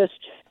Council just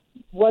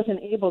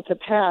wasn't able to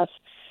pass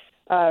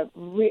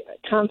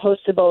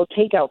compostable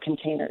takeout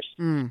containers.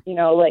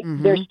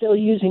 They're still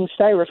using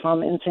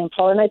styrofoam in St.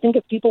 Paul. And I think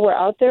if people were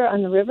out there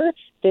on the river,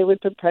 they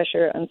would put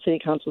pressure on City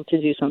Council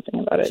to do something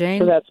about it. Jane,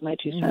 so that's my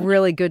 2 cents.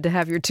 Really good to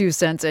have your 2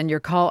 cents and your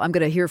call. I'm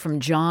going to hear from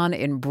John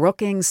in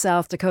Brookings,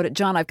 South Dakota.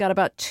 John, I've got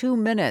about 2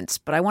 minutes,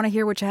 but I want to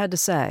hear what you had to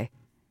say.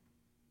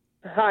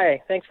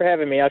 Hi, thanks for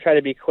having me. I'll try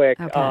to be quick.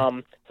 Okay.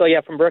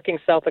 From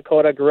Brookings, South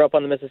Dakota, grew up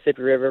on the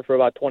Mississippi River for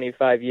about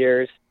 25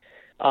 years.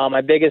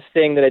 My biggest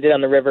thing that I did on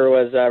the river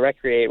was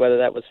recreate, whether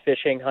that was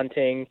fishing,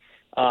 hunting,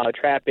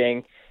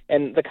 trapping.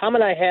 And the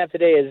comment I have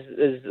today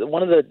is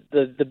one of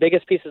the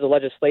biggest pieces of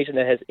legislation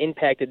that has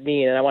impacted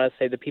me, and I want to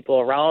say the people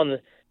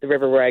around the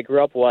river where I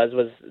grew up was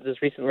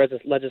this recent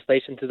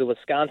legislation to the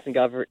Wisconsin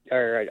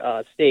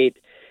state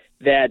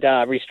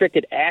that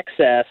restricted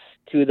access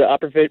to the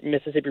Upper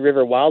Mississippi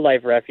River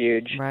Wildlife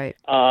Refuge, right.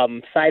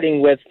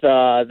 Siding with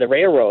the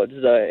railroads,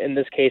 in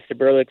this case the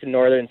Burlington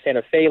Northern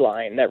Santa Fe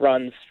line that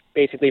runs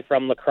basically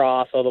from La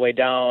Crosse all the way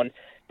down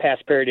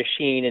past Prairie du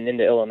Chien and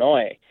into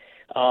Illinois.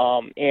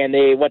 And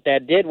what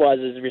that did was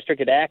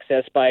restricted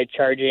access by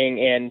charging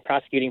and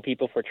prosecuting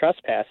people for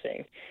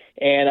trespassing.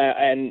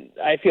 And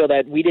I feel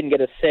that we didn't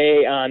get a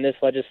say on this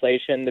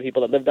legislation. The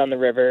people that lived on the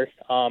river,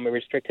 we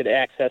restricted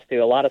access to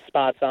a lot of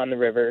spots on the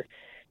river.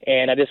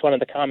 And I just wanted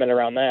to comment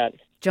around that.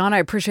 John, I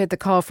appreciate the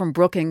call from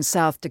Brookings,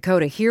 South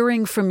Dakota.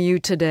 Hearing from you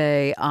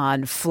today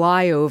on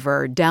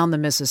Flyover Down the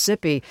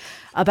Mississippi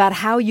about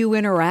how you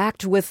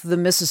interact with the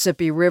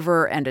Mississippi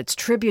River and its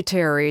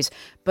tributaries,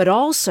 but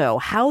also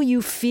how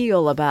you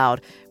feel about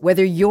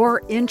whether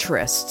your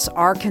interests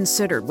are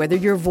considered, whether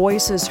your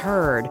voice is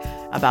heard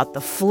about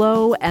the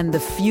flow and the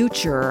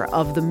future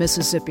of the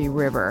Mississippi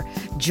River.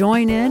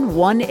 Join in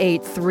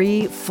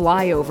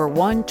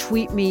 183-FLYOVER1.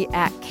 Tweet me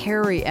at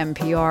Kerri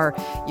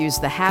MPR. Use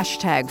the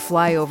hashtag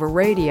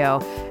 #FlyoverRadio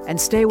and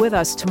stay with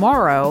us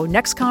tomorrow.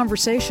 Next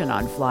conversation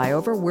on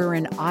Flyover, we're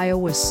in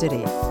Iowa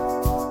City.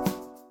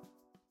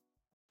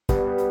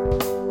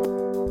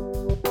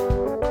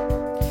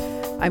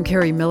 I'm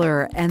Kerri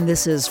Miller, and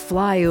this is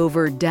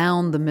Flyover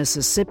Down the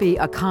Mississippi,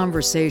 a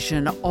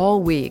conversation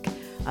all week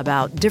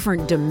about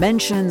different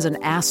dimensions and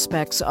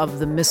aspects of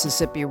the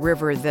Mississippi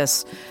River,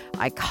 this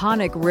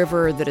iconic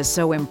river that is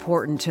so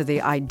important to the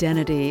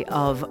identity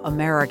of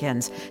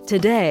Americans.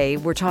 Today,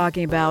 we're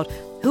talking about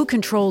who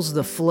controls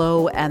the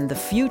flow and the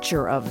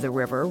future of the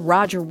river.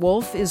 Roger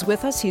Wolf is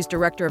with us. He's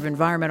Director of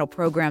Environmental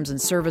Programs and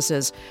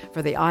Services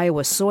for the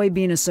Iowa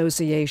Soybean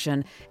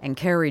Association. And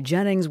Carrie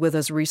Jennings with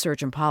us,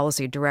 Research and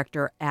Policy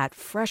Director at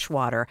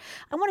Freshwater.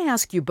 I want to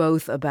ask you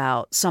both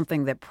about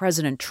something that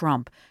President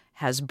Trump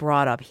has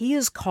brought up. He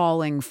is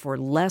calling for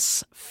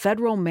less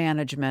federal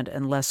management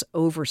and less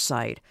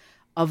oversight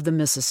of the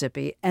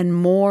Mississippi and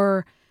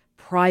more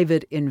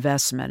private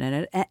investment in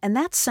it. And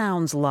that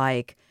sounds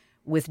like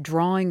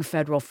withdrawing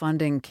federal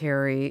funding,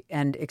 Carrie,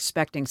 and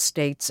expecting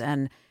states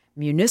and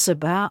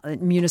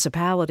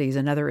municipalities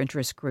and other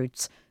interest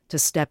groups to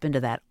step into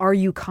that. Are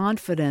you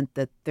confident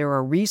that there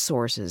are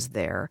resources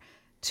there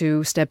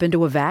to step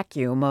into a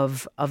vacuum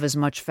of as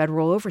much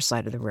federal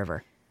oversight of the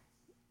river?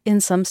 In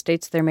some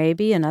states there may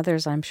be, in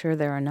others I'm sure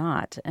there are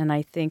not. And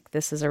I think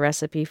this is a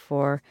recipe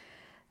for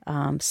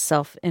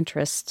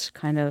self-interest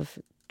kind of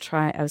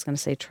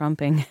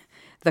trumping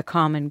the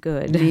common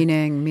good.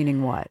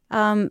 Meaning what?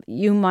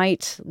 You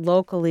might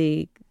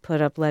locally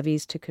put up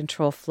levees to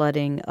control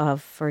flooding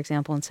of, for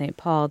example, in St.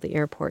 Paul, the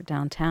airport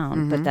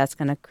downtown, but that's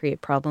going to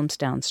create problems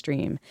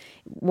downstream.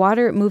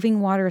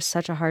 Moving water is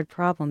such a hard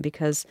problem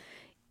because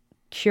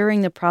curing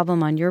the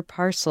problem on your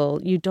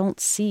parcel, you don't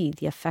see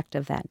the effect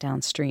of that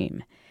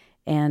downstream.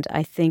 And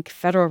I think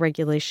federal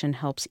regulation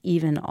helps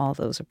even all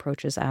those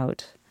approaches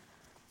out.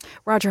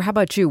 Roger, how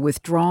about you?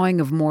 Withdrawing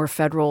of more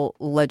federal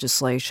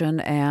legislation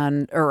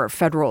or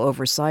federal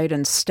oversight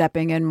and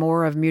stepping in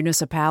more of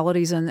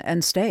municipalities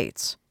and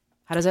states.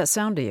 How does that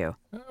sound to you?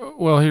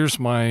 Well, here's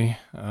my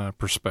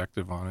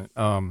perspective on it.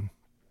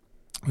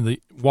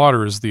 The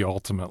water is the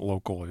ultimate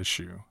local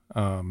issue,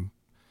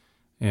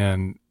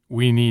 and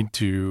we need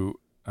to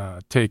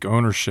take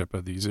ownership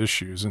of these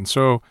issues. And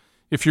so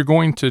if you're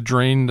going to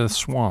drain the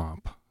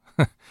swamp,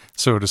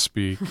 so to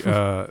speak,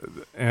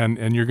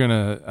 and you're going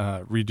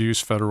to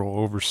reduce federal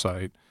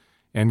oversight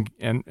and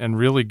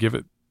really give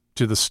it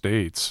to the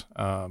states,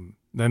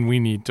 then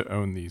we need to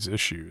own these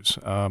issues.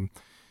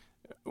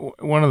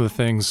 One of the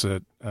things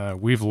that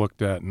we've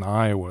looked at in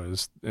Iowa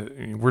is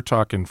we're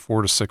talking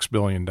 $4 to $6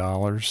 billion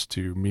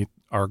to meet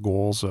our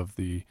goals of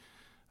the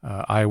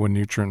Iowa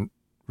nutrient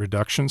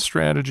reduction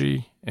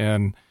strategy,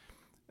 and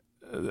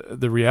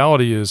the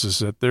reality is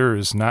that there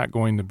is not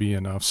going to be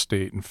enough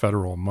state and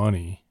federal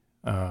money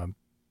to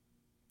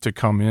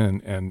come in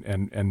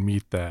and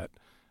meet that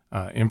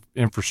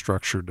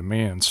infrastructure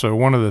demand. So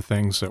one of the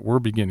things that we're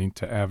beginning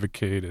to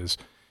advocate is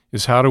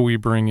how do we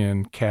bring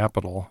in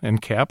capital,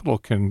 and capital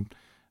can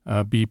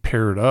be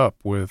paired up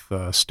with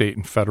state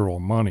and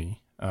federal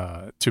money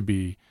to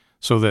be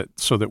so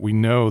that we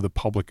know the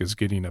public is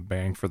getting a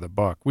bang for the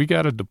buck. We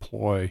got to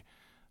deploy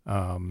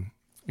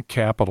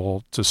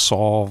capital to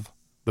solve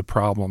the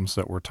problems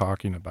that we're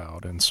talking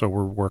about, and so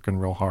we're working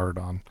real hard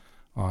on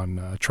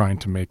trying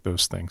to make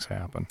those things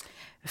happen.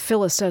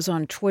 Phyllis says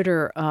on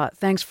Twitter,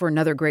 thanks for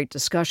another great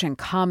discussion.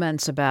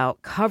 Comments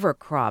about cover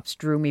crops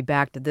drew me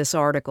back to this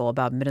article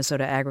about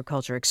Minnesota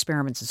agriculture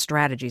experiments and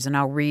strategies, and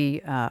I'll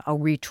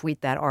retweet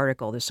that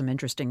article. There's some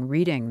interesting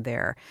reading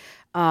there.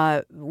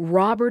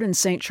 Robert in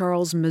St.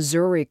 Charles,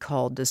 Missouri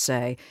called to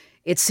say,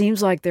 it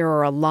seems like there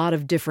are a lot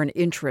of different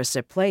interests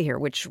at play here,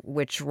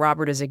 which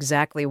Robert is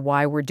exactly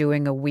why we're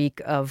doing a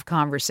week of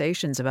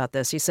conversations about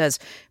this. He says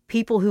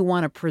people who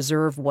want to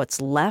preserve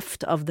what's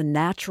left of the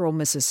natural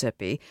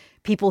Mississippi,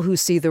 people who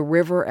see the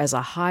river as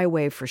a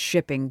highway for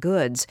shipping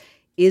goods.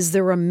 Is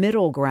there a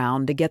middle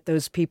ground to get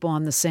those people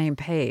on the same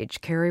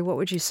page? Carrie, what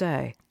would you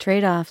say?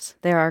 Trade-offs.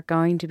 There are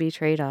going to be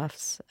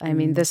trade-offs. I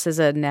mean, this is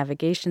a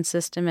navigation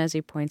system, as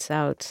he points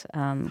out.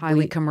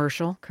 Highly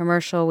commercial.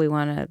 Commercial. We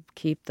want to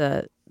keep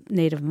the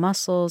native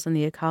mussels and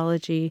the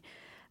ecology.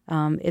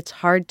 It's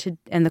hard to,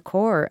 and the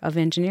Corps of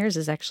Engineers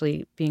is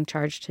actually being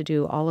charged to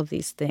do all of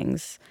these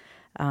things.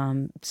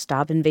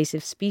 Stop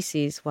invasive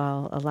species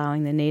while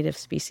allowing the native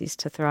species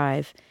to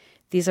thrive.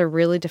 These are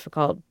really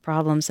difficult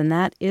problems, and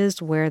that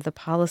is where the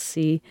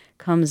policy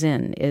comes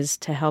in, is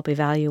to help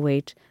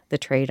evaluate the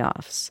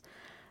trade-offs.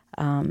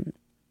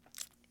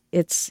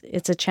 it's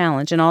a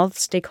challenge, and all the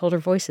stakeholder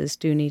voices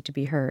do need to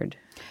be heard.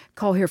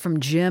 Call here from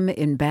Jim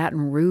in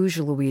Baton Rouge,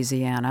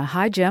 Louisiana.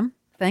 Hi, Jim.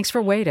 Thanks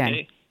for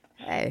waiting.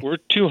 Hey. We're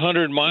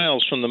 200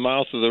 miles from the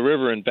mouth of the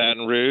river in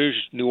Baton Rouge.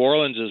 New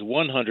Orleans is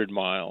 100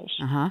 miles.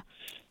 Uh-huh.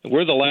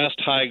 We're the last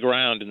high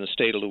ground in the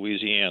state of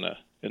Louisiana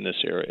in this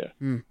area.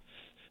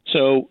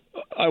 So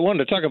I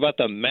wanted to talk about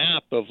the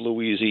map of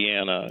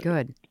Louisiana.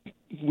 Good.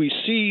 We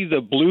see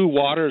the blue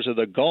waters of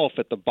the Gulf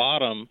at the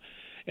bottom,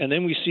 and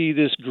then we see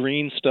this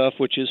green stuff,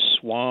 which is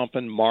swamp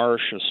and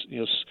marsh.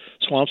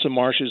 Swamps and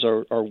marshes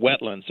are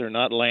wetlands. They're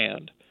not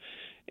land.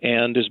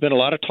 And there's been a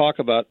lot of talk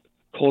about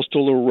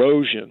coastal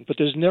erosion, but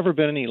there's never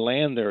been any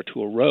land there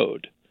to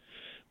erode.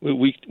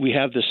 We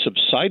have this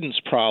subsidence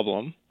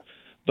problem,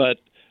 but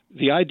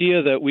the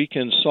idea that we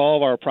can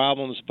solve our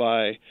problems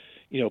by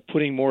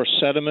putting more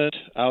sediment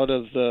out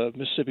of the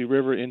Mississippi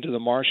River into the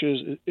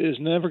marshes is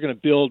never going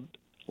to build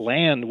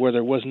land where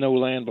there was no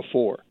land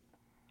before.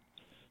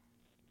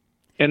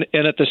 And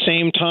at the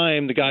same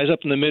time, the guys up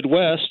in the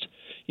Midwest,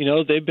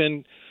 they've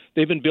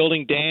been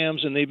building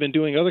dams and they've been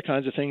doing other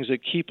kinds of things that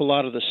keep a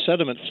lot of the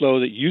sediment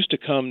flow that used to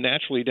come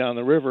naturally down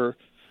the river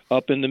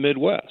up in the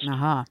Midwest.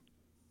 Uh-huh.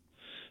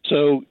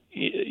 So,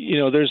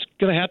 there's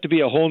going to have to be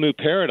a whole new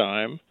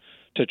paradigm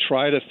to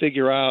try to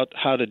figure out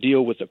how to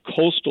deal with the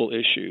coastal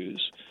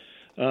issues.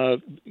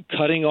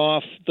 Cutting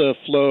off the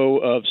flow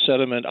of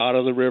sediment out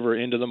of the river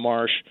into the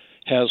marsh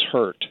has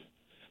hurt,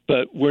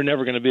 but we're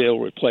never going to be able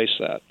to replace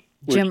that.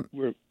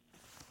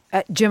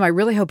 Jim, I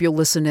really hope you'll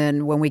listen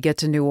in when we get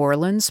to New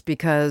Orleans,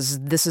 because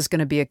this is going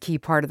to be a key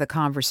part of the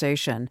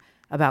conversation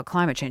about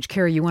climate change.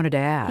 Kerri, you wanted to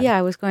add? Yeah,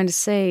 I was going to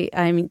say,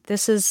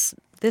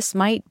 this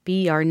might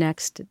be our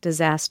next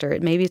disaster.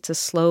 Maybe it's a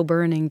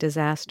slow-burning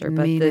disaster,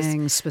 but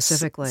meaning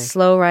specifically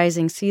slow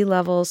rising sea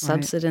levels,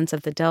 subsidence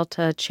of the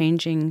delta,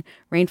 changing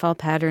rainfall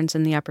patterns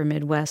in the upper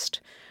Midwest.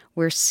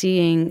 We're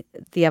seeing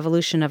the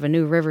evolution of a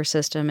new river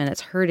system, and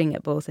it's hurting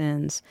at both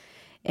ends.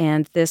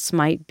 And this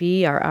might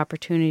be our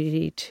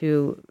opportunity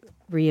to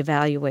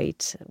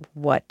reevaluate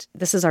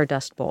this is our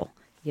dust bowl,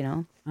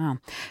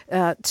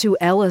 To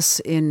Ellis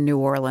in New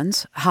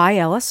Orleans. Hi,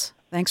 Ellis.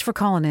 Thanks for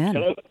calling in.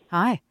 Hello.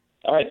 Hi.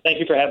 All right. Thank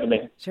you for having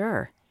me.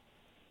 Sure.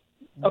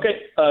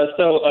 Okay.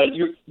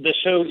 The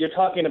show, you're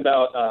talking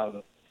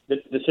about the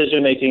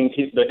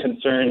decision-making, the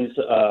concerns,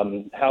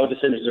 how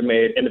decisions are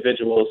made,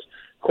 individuals,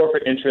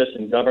 corporate interests,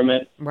 and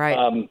government. Right.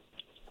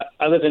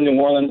 I live in New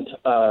Orleans.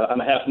 I'm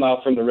a half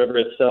mile from the river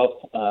itself.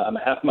 I'm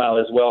a half mile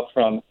as well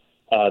from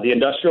the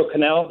industrial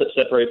canal that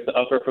separates the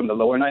upper from the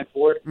lower Ninth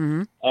Ward.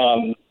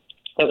 Mm-hmm.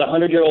 There's a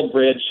 100-year-old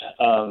bridge.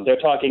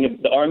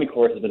 The Army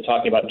Corps has been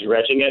talking about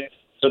dredging it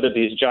so that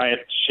these giant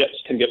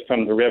ships can get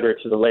from the river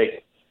to the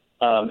lake.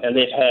 And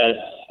they've had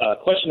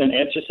question and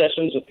answer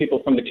sessions with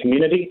people from the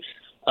community.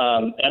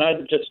 And I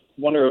just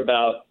wonder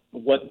about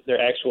what their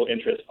actual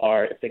interests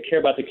are, if they care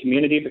about the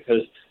community,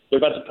 because they're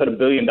about to put $1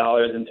 billion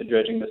into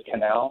dredging this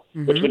canal,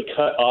 which would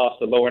cut off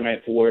the lower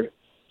Ninth Ward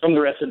from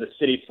the rest of the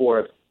city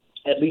for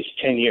at least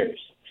 10 years,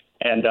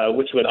 and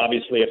which would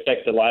obviously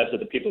affect the lives of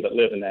the people that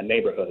live in that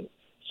neighborhood.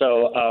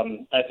 So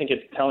I think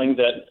it's telling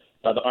that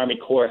the Army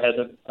Corps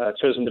hasn't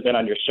chosen to be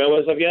on your show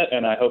as of yet,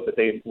 and I hope that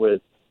they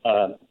would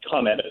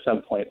comment at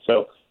some point.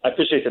 So I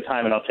appreciate the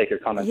time, and I'll take your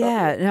comments.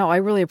 Yeah, no, I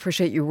really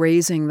appreciate you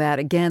raising that.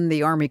 Again,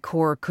 the Army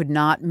Corps could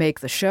not make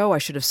the show. I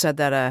should have said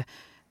that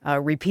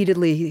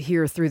repeatedly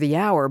here through the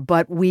hour,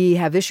 but we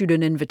have issued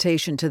an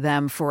invitation to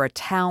them for a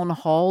town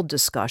hall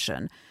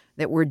discussion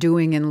that we're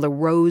doing in La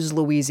Rose,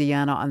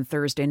 Louisiana on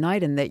Thursday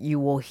night, and that you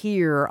will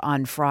hear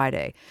on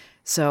Friday.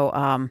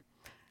 So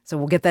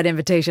we'll get that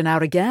invitation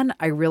out again.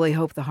 I really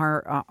hope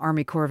the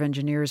Army Corps of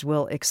Engineers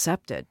will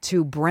accept it.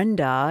 To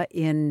Brenda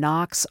in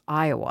Knox,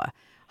 Iowa.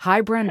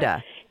 Hi,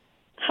 Brenda.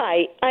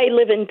 Hi, I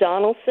live in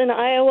Donaldson,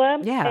 Iowa,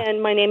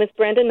 and my name is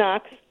Brenda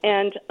Knox,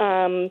 and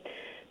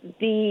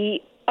the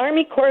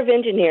Army Corps of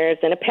Engineers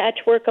and a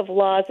patchwork of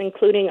laws,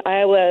 including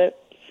Iowa's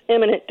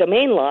eminent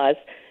domain laws,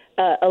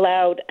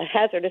 allowed a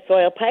hazardous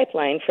oil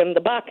pipeline from the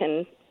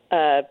Bakken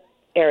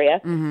area,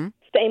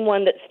 same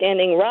one that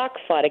Standing Rock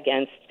fought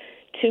against,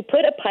 to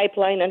put a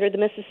pipeline under the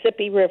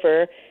Mississippi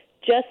River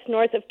just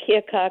north of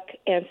Keokuk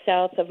and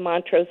south of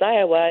Montrose,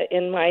 Iowa,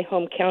 in my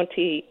home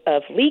county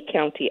of Lee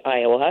County,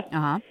 Iowa.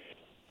 Uh-huh.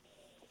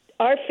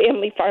 Our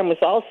family farm was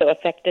also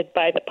affected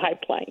by the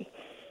pipeline.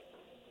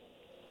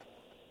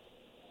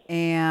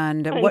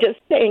 And I'm just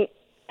saying,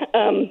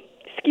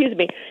 excuse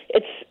me,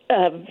 it's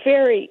a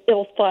very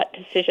ill-thought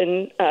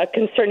decision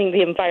concerning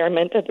the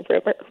environment of the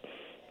river.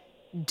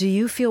 Do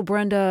you feel,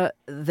 Brenda,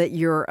 that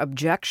your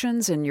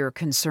objections and your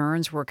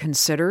concerns were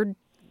considered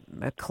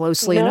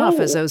closely enough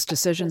as those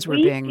decisions were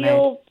being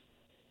made?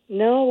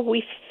 No,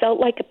 we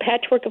felt like a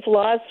patchwork of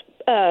laws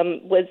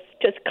was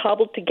just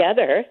cobbled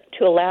together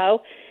to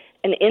allow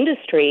an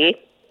industry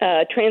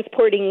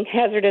transporting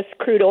hazardous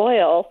crude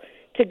oil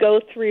to go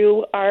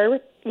through our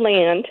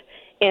land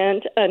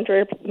and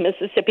under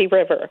Mississippi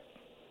River.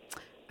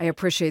 I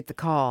appreciate the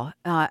call.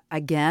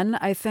 Again,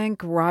 I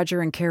think,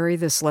 Roger and Kerri,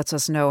 this lets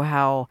us know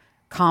how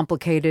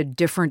complicated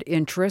different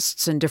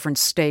interests and different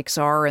stakes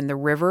are in the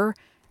river.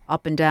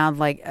 up and down.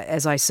 Like,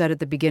 as I said at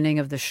the beginning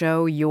of the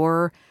show,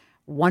 your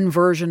one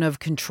version of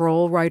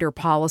control, right, or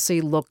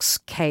policy looks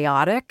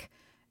chaotic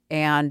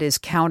and is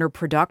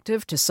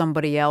counterproductive to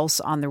somebody else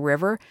on the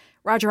river.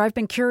 Roger, I've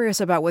been curious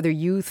about whether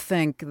you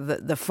think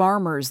the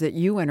farmers that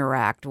you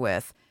interact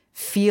with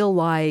feel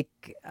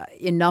like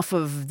enough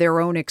of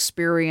their own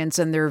experience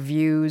and their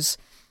views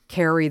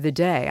carry the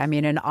day. I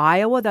mean, in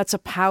Iowa, that's a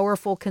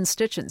powerful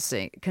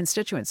constituency,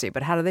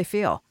 but how do they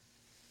feel?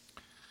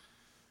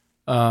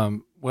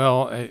 On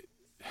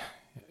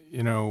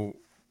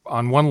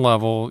one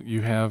level,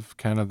 you have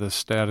kind of the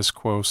status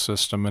quo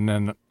system, and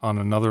then on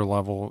another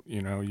level,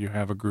 you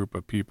have a group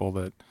of people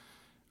that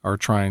are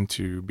trying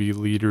to be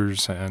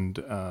leaders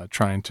and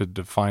trying to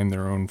define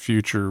their own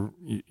future,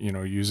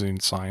 using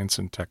science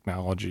and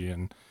technology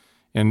and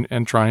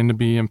trying to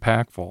be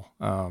impactful.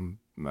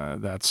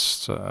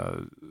 That's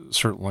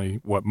certainly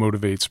what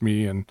motivates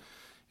me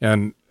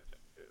and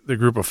the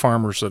group of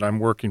farmers that I'm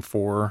working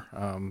for.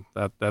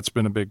 That's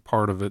been a big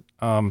part of it.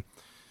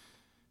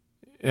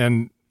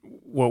 And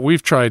what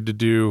we've tried to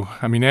do,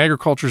 I mean,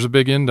 agriculture is a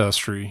big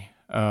industry,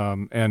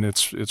 and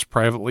it's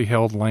privately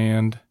held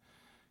land,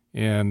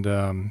 and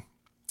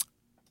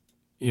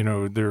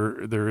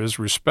there is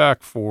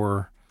respect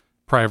for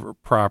private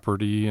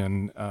property,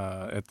 and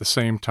at the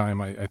same time,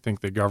 I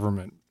think the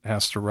government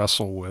has to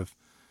wrestle with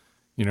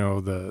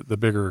the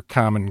bigger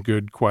common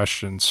good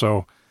question.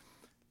 So,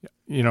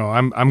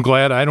 I'm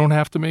glad I don't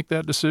have to make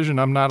that decision.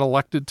 I'm not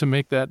elected to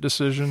make that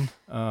decision.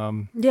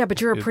 Yeah, but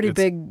you're a pretty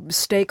big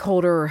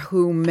stakeholder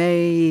who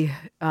may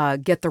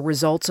get the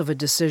results of a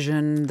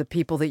decision, the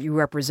people that you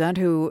represent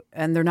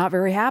and they're not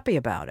very happy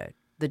about it,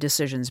 the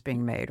decisions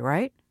being made,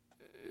 right?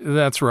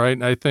 That's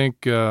right. I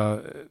think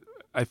I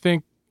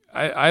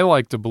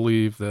like to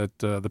believe that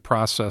the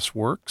process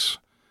works.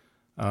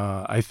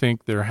 I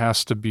think there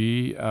has to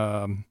be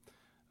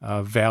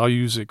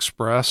values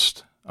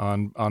expressed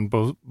on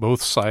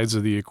both sides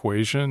of the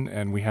equation,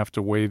 and we have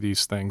to weigh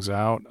these things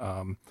out.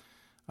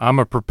 I'm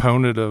a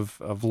proponent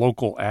of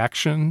local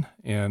action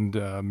and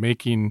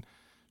making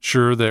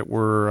sure that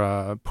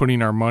we're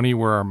putting our money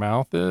where our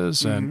mouth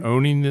is and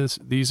owning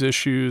these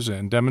issues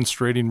and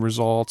demonstrating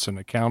results and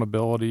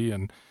accountability.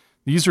 And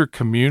these are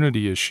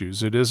community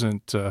issues. It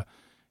isn't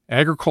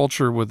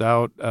agriculture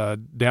without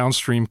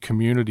downstream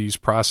communities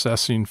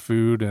processing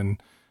food,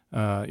 and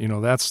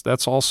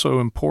that's also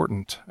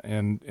important.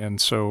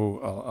 And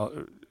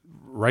so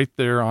right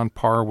there on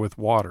par with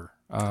water.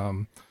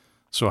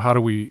 So how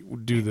do we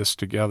do this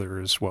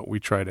together is what we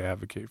try to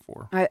advocate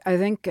for. I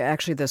think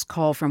actually this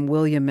call from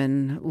William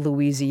in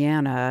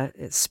Louisiana,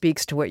 it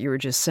speaks to what you were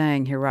just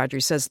saying here, Roger.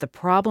 He says the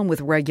problem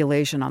with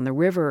regulation on the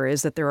river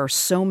is that there are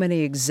so many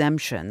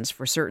exemptions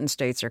for certain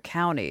states or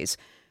counties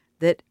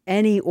that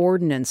any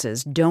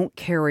ordinances don't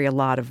carry a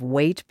lot of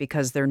weight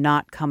because they're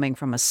not coming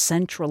from a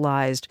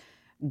centralized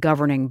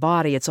governing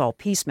body. It's all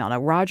piecemeal.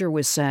 Now, Roger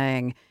was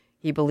saying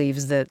he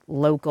believes that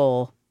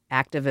local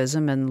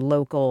activism and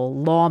local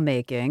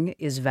lawmaking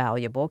is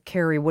valuable.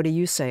 Kerri, what do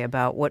you say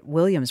about what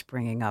William's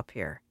bringing up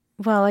here?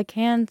 Well, I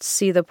can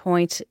see the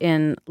point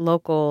in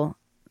local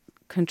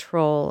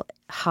control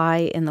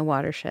high in the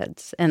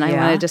watersheds, and I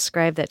want to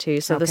describe that to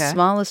you. So the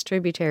smallest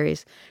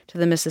tributaries to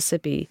the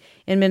Mississippi.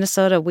 In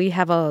Minnesota, we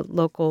have a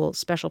local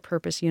special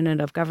purpose unit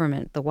of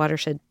government, the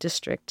watershed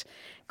district,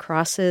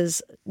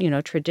 crosses,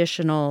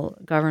 traditional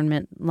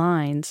government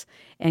lines,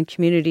 and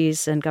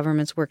communities and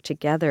governments work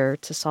together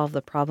to solve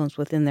the problems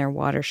within their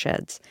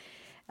watersheds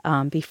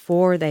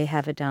before they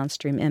have a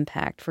downstream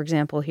impact. For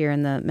example, here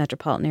in the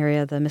metropolitan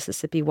area, the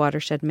Mississippi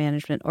Watershed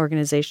Management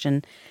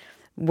Organization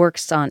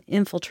works on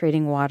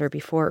infiltrating water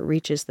before it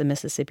reaches the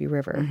Mississippi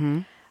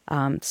River.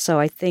 So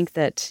I think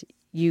that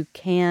you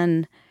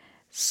can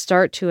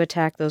start to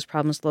attack those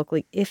problems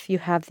locally if you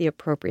have the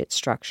appropriate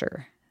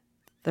structure.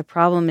 The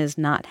problem is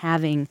not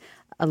having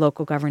a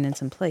local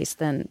governance in place.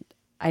 Then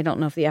I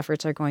don't know if the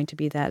efforts are going to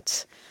be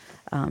that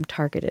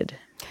targeted.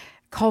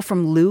 Call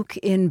from Luke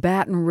in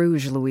Baton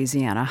Rouge,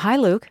 Louisiana. Hi,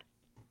 Luke.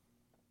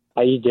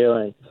 How you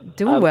doing?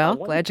 Doing well.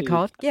 Glad you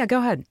called. Yeah, go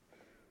ahead.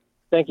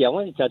 Thank you. I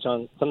wanted to touch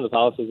on some of the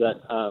policies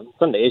that,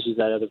 some of the issues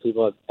that other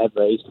people have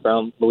raised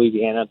from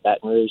Louisiana,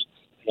 Baton Rouge.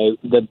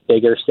 The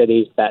bigger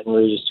cities, Baton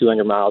Rouge is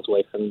 200 miles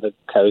away from the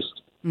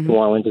coast. New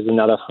Orleans is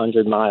another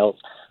 100 miles.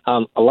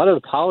 A lot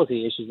of the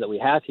policy issues that we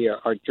have here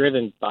are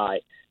driven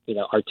by,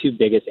 our two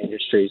biggest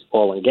industries,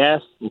 oil and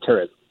gas and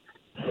tourism.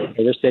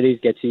 Bigger cities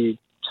get to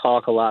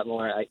talk a lot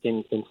more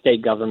in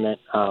state government.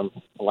 A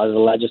lot of the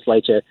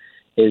legislature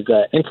is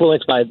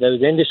influenced by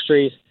those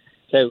industries.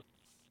 So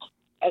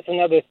that's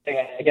another thing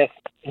I guess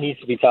needs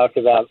to be talked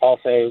about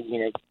also,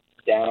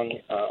 down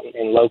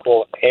in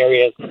local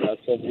areas.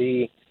 Most of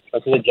the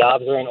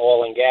jobs are in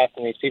oil and gas,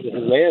 and these people who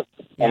live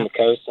on the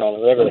coast and on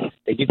the river,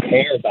 they do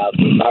care about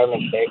the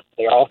environment.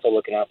 They're also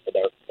looking out for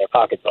their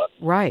pocketbook.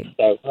 Right.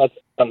 So that's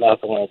something else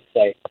I wanted to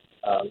say,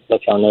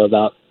 let y'all know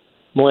about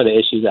more of the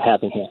issues that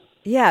happen here.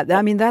 Yeah,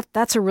 I mean,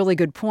 that's a really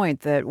good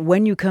point, that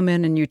when you come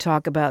in and you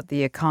talk about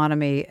the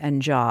economy and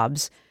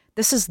jobs,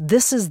 This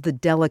is the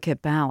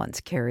delicate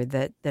balance, Kerri,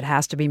 that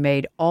has to be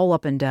made all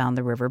up and down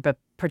the river, but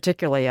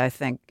particularly, I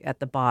think, at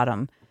the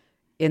bottom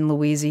in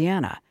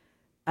Louisiana.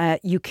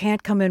 You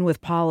can't come in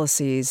with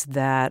policies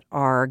that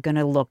are going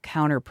to look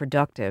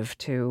counterproductive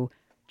to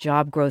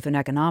job growth and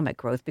economic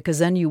growth, because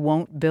then you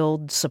won't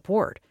build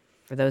support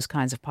for those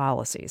kinds of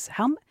policies.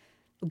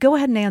 Go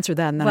ahead and answer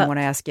that, and then I want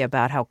to ask you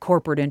about how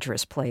corporate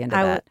interests play into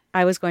that.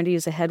 I was going to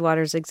use a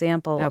Headwaters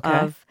example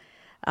of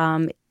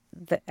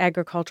the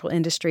agricultural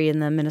industry in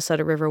the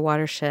Minnesota River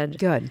watershed.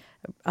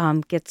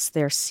 Gets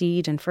their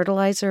seed and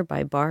fertilizer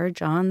by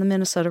barge on the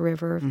Minnesota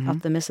River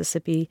up the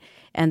Mississippi,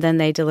 and then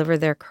they deliver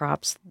their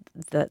crops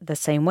the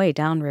same way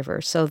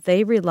downriver. So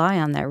they rely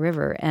on that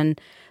river, and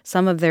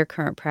some of their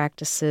current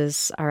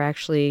practices are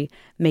actually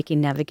making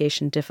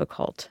navigation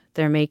difficult.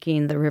 They're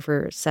making the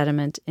river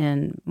sediment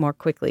in more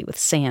quickly with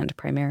sand,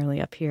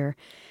 primarily up here.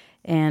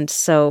 And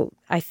so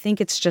I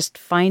think it's just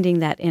finding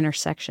that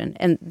intersection.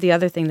 And the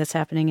other thing that's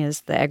happening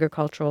is the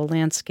agricultural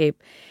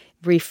landscape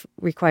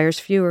requires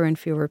fewer and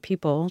fewer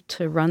people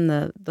to run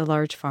the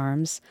large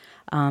farms.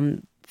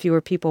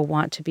 Fewer people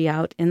want to be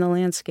out in the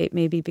landscape,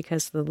 maybe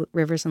because the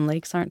rivers and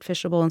lakes aren't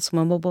fishable and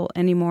swimmable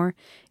anymore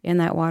in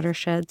that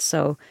watershed.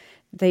 So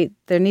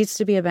there needs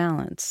to be a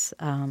balance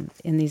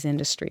in these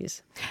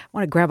industries. I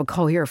want to grab a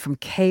call here from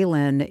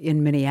Kaylin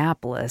in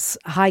Minneapolis.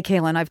 Hi,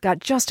 Kaylin. I've got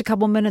just a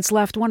couple minutes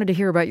left. Wanted to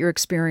hear about your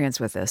experience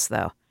with this,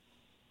 though.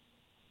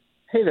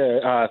 Hey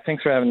there.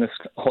 Thanks for having this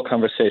whole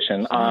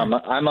conversation.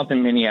 I'm up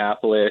in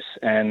Minneapolis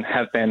and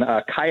have been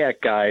a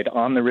kayak guide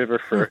on the river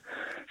for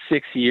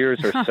 6 years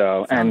or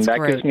so. And that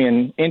gives me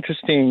an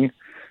interesting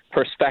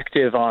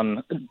perspective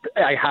on,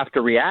 I have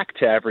to react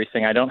to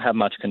everything. I don't have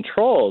much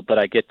control, but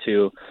I get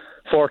to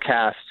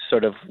forecast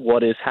sort of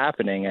what is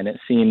happening. And it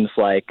seems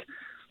like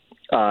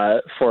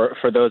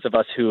for those of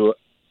us who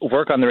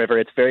work on the river,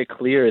 it's very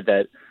clear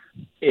that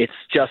it's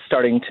just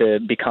starting to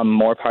become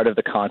more part of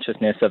the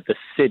consciousness of the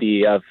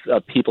city, of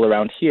people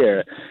around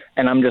here.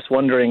 And I'm just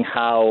wondering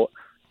how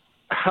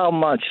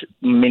much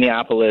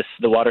Minneapolis,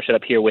 the watershed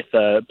up here with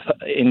the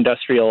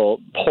industrial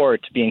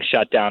port being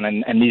shut down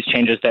and these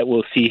changes that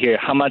we'll see here,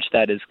 how much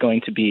that is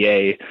going to be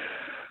a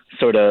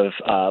sort of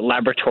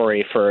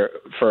laboratory for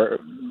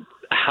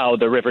how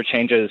the river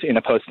changes in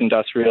a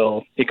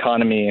post-industrial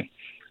economy,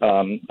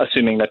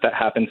 assuming that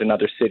happens in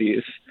other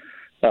cities.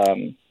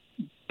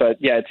 But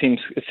yeah, it seems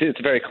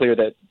it's very clear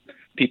that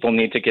people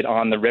need to get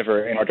on the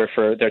river in order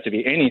for there to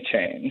be any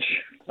change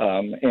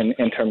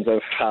in terms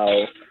of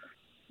how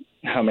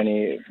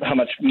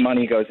much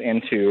money goes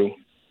into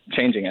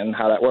changing it and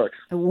how that works.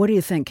 What do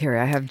you think, Kerri?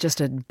 I have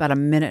just about a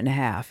minute and a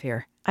half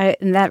here.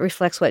 And that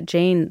reflects what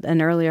Jane,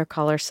 an earlier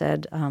caller,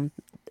 said.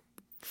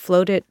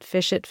 Float it,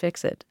 fish it,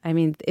 fix it. I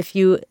mean, if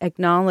you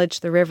acknowledge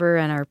the river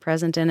and are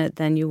present in it,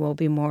 then you will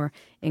be more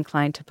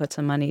inclined to put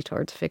some money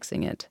towards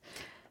fixing it.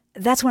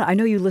 That's when I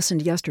know you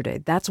listened yesterday.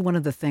 That's one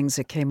of the things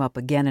that came up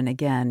again and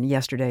again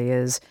yesterday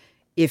is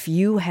if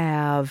you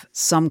have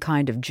some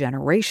kind of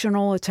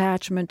generational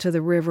attachment to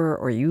the river,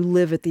 or you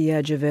live at the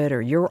edge of it,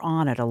 or you're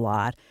on it a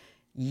lot,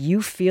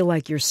 you feel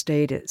like your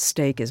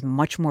stake is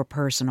much more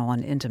personal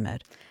and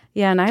intimate.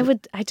 Yeah, and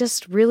I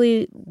just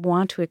really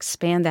want to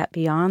expand that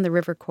beyond the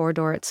river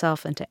corridor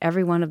itself and to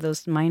every one of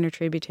those minor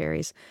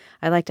tributaries.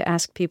 I like to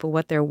ask people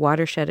what their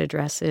watershed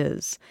address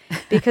is,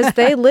 because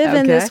they live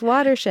in this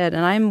watershed,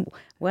 and I'm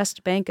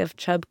west bank of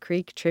Chubb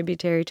Creek,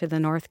 tributary to the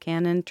North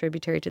Cannon,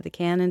 tributary to the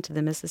Cannon, to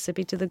the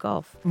Mississippi, to the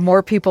Gulf.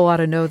 More people ought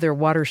to know their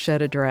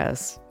watershed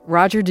address.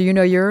 Roger, do you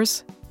know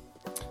yours?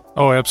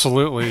 Oh,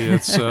 absolutely.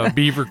 It's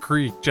Beaver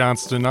Creek,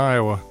 Johnston,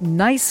 Iowa.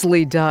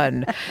 Nicely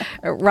done.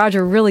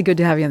 Roger, really good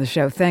to have you on the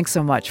show. Thanks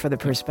so much for the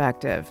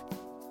perspective.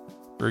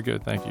 Very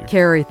good. Thank you.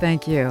 Kerri,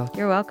 thank you.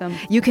 You're welcome.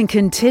 You can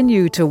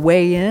continue to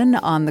weigh in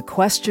on the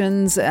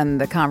questions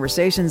and the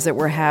conversations that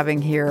we're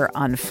having here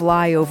on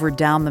Flyover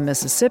Down the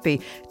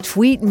Mississippi.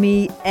 Tweet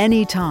me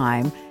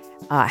anytime.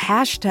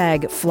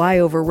 Hashtag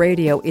Flyover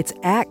Radio. It's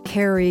at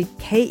Kerri,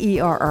 Kerri,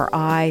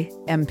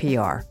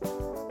 NPR.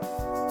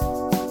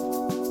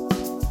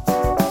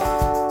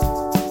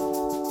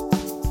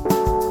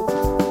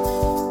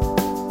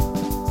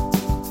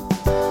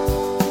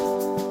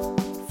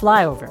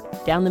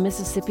 Flyover Down the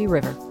Mississippi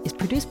River is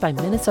produced by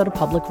Minnesota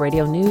Public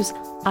Radio News,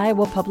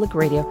 Iowa Public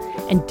Radio,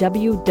 and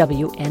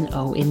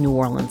WWNO in New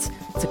Orleans.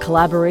 It's a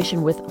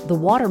collaboration with The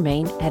Water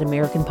Main at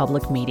American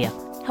Public Media,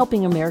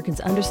 helping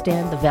Americans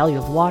understand the value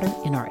of water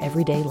in our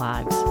everyday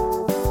lives.